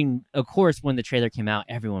 I mean, of course, when the trailer came out,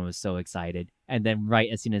 everyone was so excited. And then right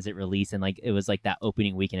as soon as it released and like it was like that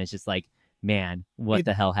opening weekend, it's just like, man, what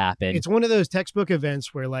the hell happened? It's one of those textbook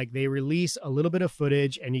events where like they release a little bit of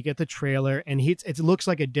footage and you get the trailer and it looks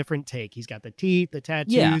like a different take. He's got the teeth, the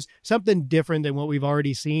tattoos, something different than what we've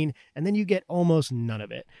already seen. And then you get almost none of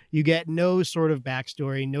it. You get no sort of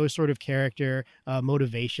backstory, no sort of character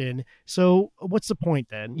motivation. So what's the point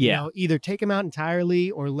then? Yeah. You know, either take him out entirely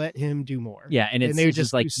or let him do more. Yeah, and it's they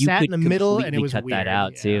just like you sat could in the middle and it was cut weird. that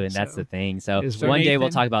out too, and so that's the thing. So is one day we'll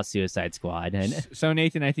Nathan- talk about Suicide Squad, and So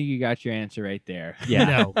Nathan, I think you got your answer right there. yeah,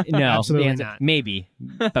 No, no, absolutely the answer- not. maybe,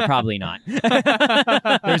 but probably not.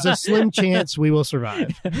 There's a slim chance we will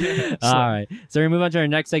survive. All right, so we move on to our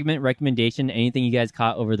next segment, recommendation. Anything you guys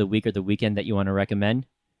caught over the week or the weekend that you want to recommend?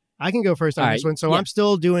 I can go first on All this right, one. So yeah. I'm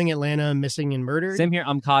still doing Atlanta Missing and Murdered. Same here.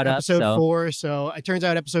 I'm caught up. Episode So 4. So it turns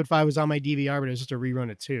out episode 5 was on my DVR, but it was just a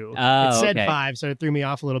rerun of 2. Oh, it said okay. 5, so it threw me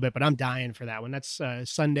off a little bit, but I'm dying for that one. That's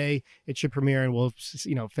Sunday. It should premiere, and we'll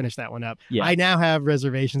finish that one up. Yeah. I now have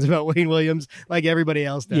reservations about Wayne Williams, like everybody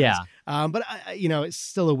else does. Yeah. But it's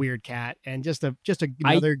still a weird cat, and just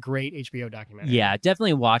another great HBO documentary. yeah,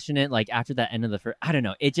 definitely watching it. Like after that end of the first, I don't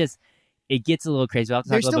know. It gets a little crazy. I'll talk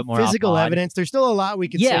There's a little still bit more physical off-pod. evidence. There's still a lot we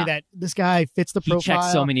could say that this guy fits the He profile.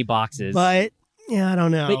 checks so many boxes. But yeah, I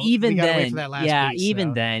don't know. But even We gotta wait then, for that last yeah, piece,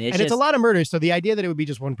 even so. then, It's a lot of murders, so the idea that it would be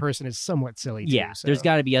just one person is somewhat silly. Too, yeah, so. there's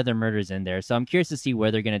got to be other murders in there. So I'm curious to see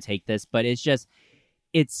where they're going to take this. But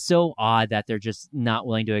it's so odd that they're just not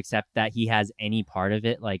willing to accept that he has any part of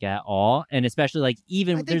it, like at all. And especially like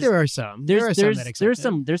even I think there are some. there's There's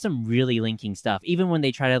some really linking stuff. Even when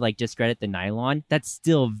they try to like discredit the nylon, that's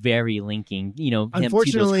still very linking. You know, him to those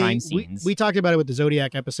Unfortunately, crime scenes. we talked about it with the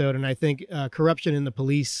Zodiac episode, and I think corruption in the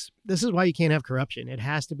police. This is why you can't have corruption. It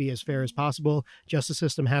has to be as fair as possible. Justice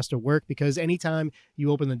system has to work because anytime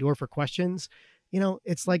you open the door for questions,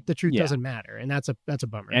 it's like the truth doesn't matter, and that's a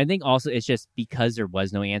bummer. And I think also it's just because there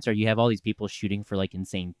was no answer. You have all these people shooting for like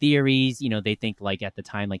insane theories. You know, they think like at the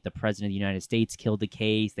time, like the president of the United States killed the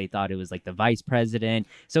case. They thought it was like the vice president.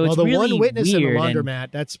 So it's the really one witness in the weird.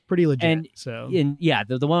 laundromat, that's pretty legit. And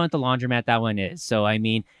the one with the laundromat, that one is. So I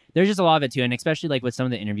mean, there's just a lot of it too, and especially like with some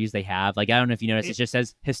of the interviews they have. Like I don't know if you noticed, it just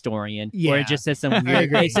says historian, or it just says some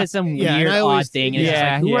weird. It says some weird odd thing. And it's just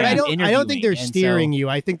like, who are you I don't think they're interviewing? And steering you.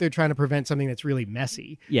 I think they're trying to prevent something that's really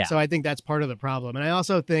messy. Yeah. So I think that's part of the problem. And I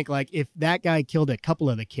also think like if that guy killed a couple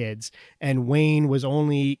of the kids and Wayne was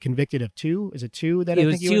only convicted of 2, is it 2 that It I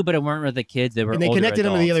was think 2, but it weren't with the kids. They were and they older connected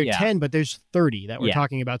him to the adults. other Yeah. 10, but there's 30 that we're Yeah.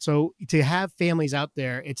 talking about. So to have families out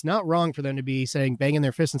there, it's not wrong for them to be saying, banging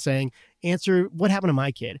their fists and saying, answer what happened to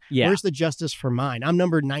my kid. Yeah. Where's the justice for mine? I'm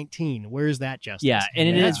number 19. Where's that justice? Yeah,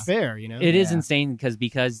 and that's fair. It is insane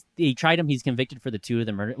because he tried him. He's convicted for the 2 of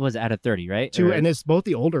the murder. Was out of 30, right? 2, and it's both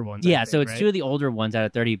the older ones. Yeah, I so think, it's right? 2 of the older ones out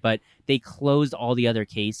of 30, but they closed all the other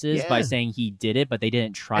cases by Yeah. saying he did it, but they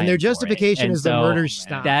didn't try. And their him for it. justification And is the so murders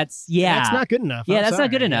stop. That's That's not good enough. Yeah, I'm that's sorry,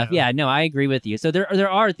 not good enough. you know. Yeah, no, I agree with you. So there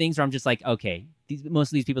are things where I'm just like, okay, most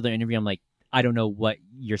of these people they're interviewing, I'm like, I don't know what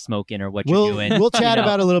you're smoking or what you're doing. We'll chat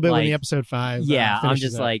about it a little bit when like, the episode 5. Yeah, I'm finishes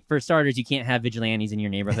just up. like, for starters, you can't have vigilantes in your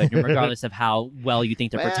neighborhood, regardless of how well you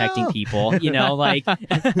think they're protecting people. You know, like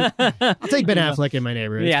I'll take Ben Affleck in my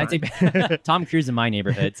neighborhood. Yeah, It's I'd take Tom Cruise in my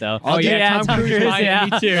neighborhood. So Tom Cruise,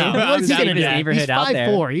 me too. I'm He's down gonna in do his that. neighborhood He's out there.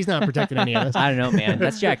 5'4". He's not protecting any of us. I don't know, man.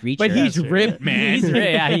 That's Jack Reacher. But he's That's ripped, man. He's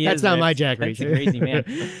ripped. Yeah, he That's is not ripped. my Jack That's a Reacher. crazy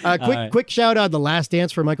man. Quick shout out, The Last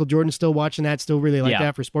Dance for Michael Jordan. Still watching that. Still really like Yeah.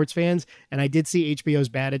 that for sports fans. And I did see HBO's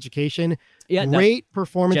Bad Education. Yeah, great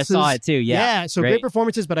performances. Just saw it too. Yeah, so great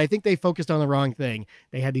performances, but I think they focused on the wrong thing.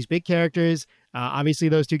 They had these big characters. Obviously,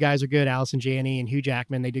 those 2 guys are good, Allison Janney and Hugh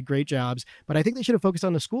Jackman. They did great jobs, but I think they should have focused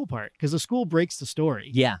on the school part because the school breaks the story.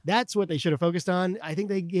 Yeah. That's what they should have focused on. I think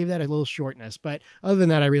they gave that a little shortness, but other than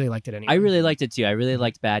that, I really liked it anyway. I really liked it too. I really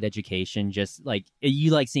liked Bad Education. Just like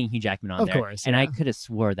you like seeing Hugh Jackman on Of there. course, And I yeah. could have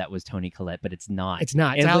swore that was Tony Collette, but it's not. It's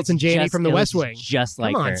not. It's It Allison looks Janney just- from The it West looks Wing. Just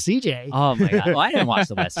like Come on, her. CJ. Oh my god! Well, I didn't watch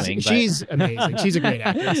The West Wing. But... She's amazing. She's a great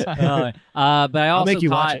actress. But I also make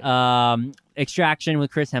you watch caught Extraction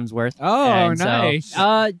with Chris Hemsworth. Oh, And so,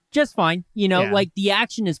 nice. just fine. You know, Yeah. like the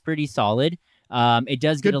action is pretty solid. It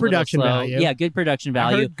does Good get a production little slow. value. Yeah, good production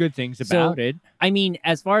I value. heard good things about it. I mean,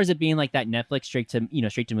 as far as it being like that Netflix straight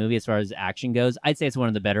to movie, as far as action goes, I'd say it's one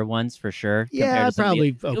of the better ones for sure. Yeah, compared to some of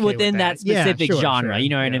the- probably okay within with that Yeah, specific sure, genre. sure, You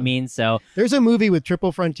know what I yeah. mean? So There's a movie with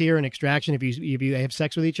Triple Frontier and Extraction. If you have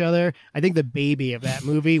sex with each other, I think the baby of that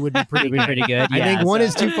movie would be pretty it'd be good. pretty good. I Yeah, think one so-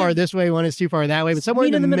 is too far this way, one is too far that way, but somewhere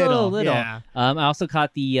Meet in the middle. a little. Yeah. I also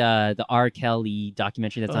caught the R. Kelly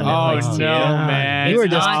documentary that's on Oh, Netflix no, too. man. You were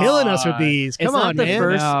It's just not- killing us with these. It's Come not on, the man.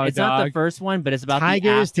 first. No, it's not the dog. first one, but it's about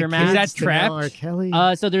Tigers the to aftermath. kids Is that to Trapped? now R.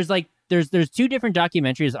 Kelly. So there's like there's two different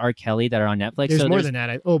documentaries of R. Kelly that are on Netflix. There's so more there's, than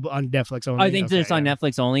that. On Netflix only. I think Okay, there's on yeah.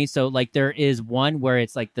 Netflix only. So like there is one where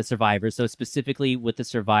it's like the survivors, so specifically with the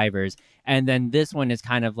survivors, and then this one is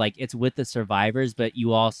kind of like it's with the survivors, but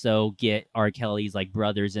you also get R. Kelly's like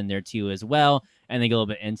brothers in there too as well, and they get a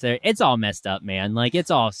little bit into there. It's all messed up, man. Like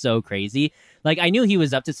it's all so crazy. Like I knew he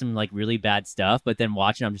was up to some like really bad stuff, but then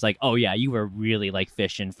watching, I'm just like, oh yeah, you were really like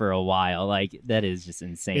fishing for a while. Like that is just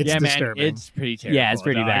insane. It's yeah, disturbing. man, it's pretty terrible. Yeah, it's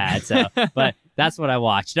pretty dog. bad. So, but that's what I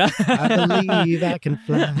watched. I believe I can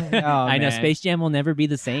fly. Oh, I know man. Space Jam will never be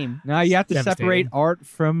the same. No, you have to Devastating. separate art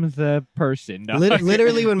from the person. dog.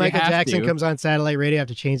 Literally, when You Michael have Jackson to. comes on satellite radio, I have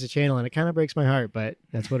to change the channel, and it kind of breaks my heart, but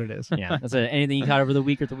that's what it is. Yeah. That's anything you caught over the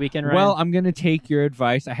week or the weekend, Ryan? Well, I'm gonna take your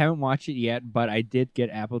advice. I haven't watched it yet, but I did get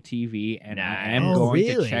Apple TV, and I am Nice. Oh, going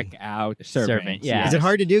really? to check out Servant. yeah. Is it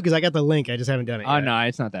hard to do? Because I got the link. I just haven't done it Oh yet. no,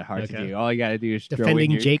 it's not that hard to Okay. do. All you gotta do is throw in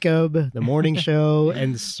Defending your... Jacob, The Morning Show,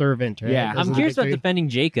 and Servant. Right? Yeah. Those are I'm the curious big about three. Defending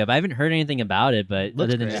Jacob. I haven't heard anything about it, but Looks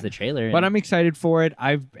other than great. just the trailer. But I'm excited for it.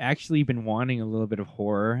 I've actually been wanting a little bit of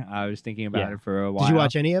horror. I was thinking about Yeah. it for a while. Did you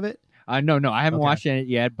watch any of it? No, I haven't Okay. watched it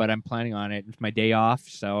yet, but I'm planning on it. It's my day off,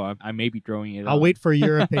 so I may be throwing it. I'll on. wait for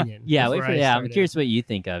your opinion. yeah, before wait for I I'm start it. curious what you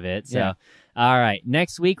think of it. So, Yeah. all right,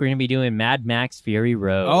 next week we're gonna be doing Mad Max Fury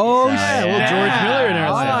Road. Oh So, yeah, well, George Miller in our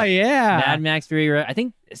Oh list. yeah. Mad Max Fury Road. I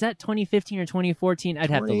think is that 2015 or 2014? I'd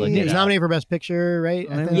have to look It it was up. nominated for Best Picture, right?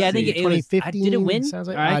 Yeah, I think it was. 2015. Did it win? Sounds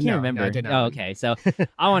like. Or I can't no, remember. No, it did not Oh, win. okay. So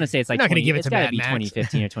I want to say it's like I'm not gonna 20 give it it's to gotta Mad be Max.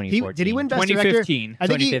 2015 or 2014. Did he win Best Director? 2015. I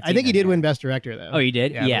think he 2015, did yeah. win Best Director though. Oh, you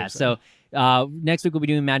did? Yeah, I Yeah. believe So next week we'll be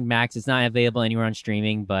doing Mad Max. It's not available anywhere on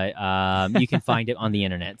streaming, but you can find it on the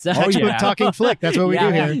internet. So, Textbook Talking Flick. That's what we do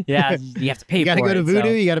yeah, here. Yeah, you have to pay You got to for go to it, Vudu. so-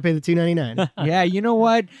 You got to pay the $2.99. Yeah, you know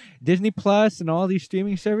what? Disney Plus and all these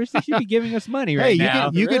streaming services, they should be giving us money right Hey,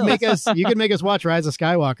 now. you could make us watch Rise of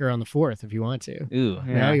Skywalker on the 4th if you want to. Ooh,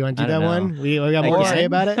 No, you want to I do that don't know. one? We got more to Again? say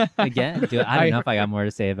about it. Again, I don't know if I got more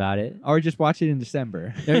to say about it. Or just watch it in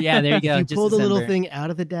December. Yeah, there you go. If you just pull the little December. thing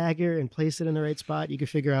out of the dagger and place it in the right spot, you could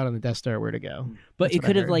figure out on the Death Star where to go. But That's it what I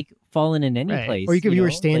could have heard. like fallen in any Right. place. Or you were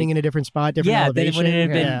know, standing like- in a different spot, different Yeah, then it elevation. wouldn't have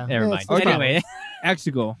been. Yeah. Never Yeah, mind. it's no problem. Anyway,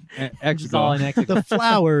 Exegol. it's all in Exegol. The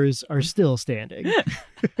flowers are still standing.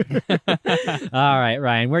 All right,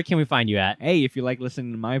 Ryan, where can we find you at? Hey, if you like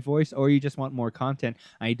listening to my voice or you just want more content,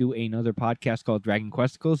 I do another podcast called Dragon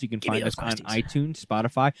Questicles. You can Give me find us those on questies. iTunes,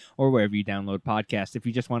 Spotify, or wherever you download podcasts. If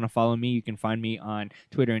you just want to follow me, you can find me on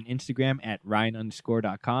Twitter and Instagram at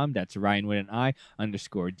Ryan_.com. That's Ryan with an I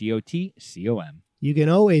 _DOTCOM. You can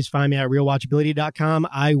always find me at realwatchability.com.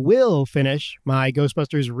 I will finish my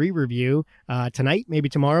Ghostbusters re-review tonight, maybe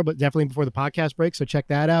tomorrow, but definitely before the podcast break. So check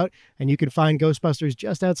that out. And you can find Ghostbusters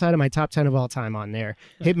just outside of my top 10 of all time on there.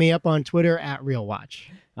 Hit me up on Twitter at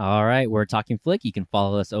realwatch. All right, we're Talking Flick. You can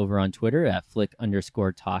follow us over on Twitter at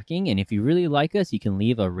Flick_talking. And if you really like us, you can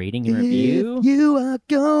leave a rating and review. If you are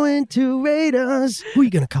going to rate us, who are you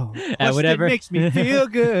going to call? At whatever makes me feel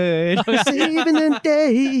good. Saving the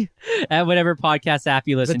day. at whatever podcast app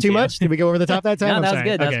you Is listen that too to. much? Did we go over the top that time? No, I'm that was sorry.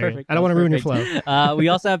 good. That's Okay. perfect. I don't want to ruin your flow. We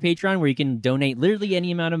also have Patreon where you can donate literally any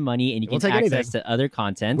amount of money and you We'll can take access anything. to other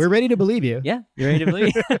content. We're ready to believe you. Yeah, you're ready to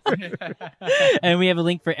believe. And we have a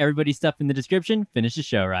link for everybody's stuff in the description. Finish the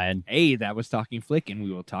show, Ryan. Hey, that was Talking Flick, and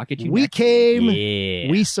we will talk at you We next came, Yeah.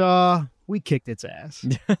 we saw, we kicked its ass.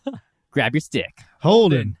 Grab your stick.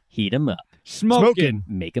 Holding, Heat 'em up. smoking,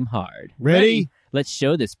 Make 'em hard. ready, Let's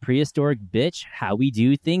show this prehistoric bitch how we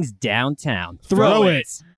do things downtown. Throw it.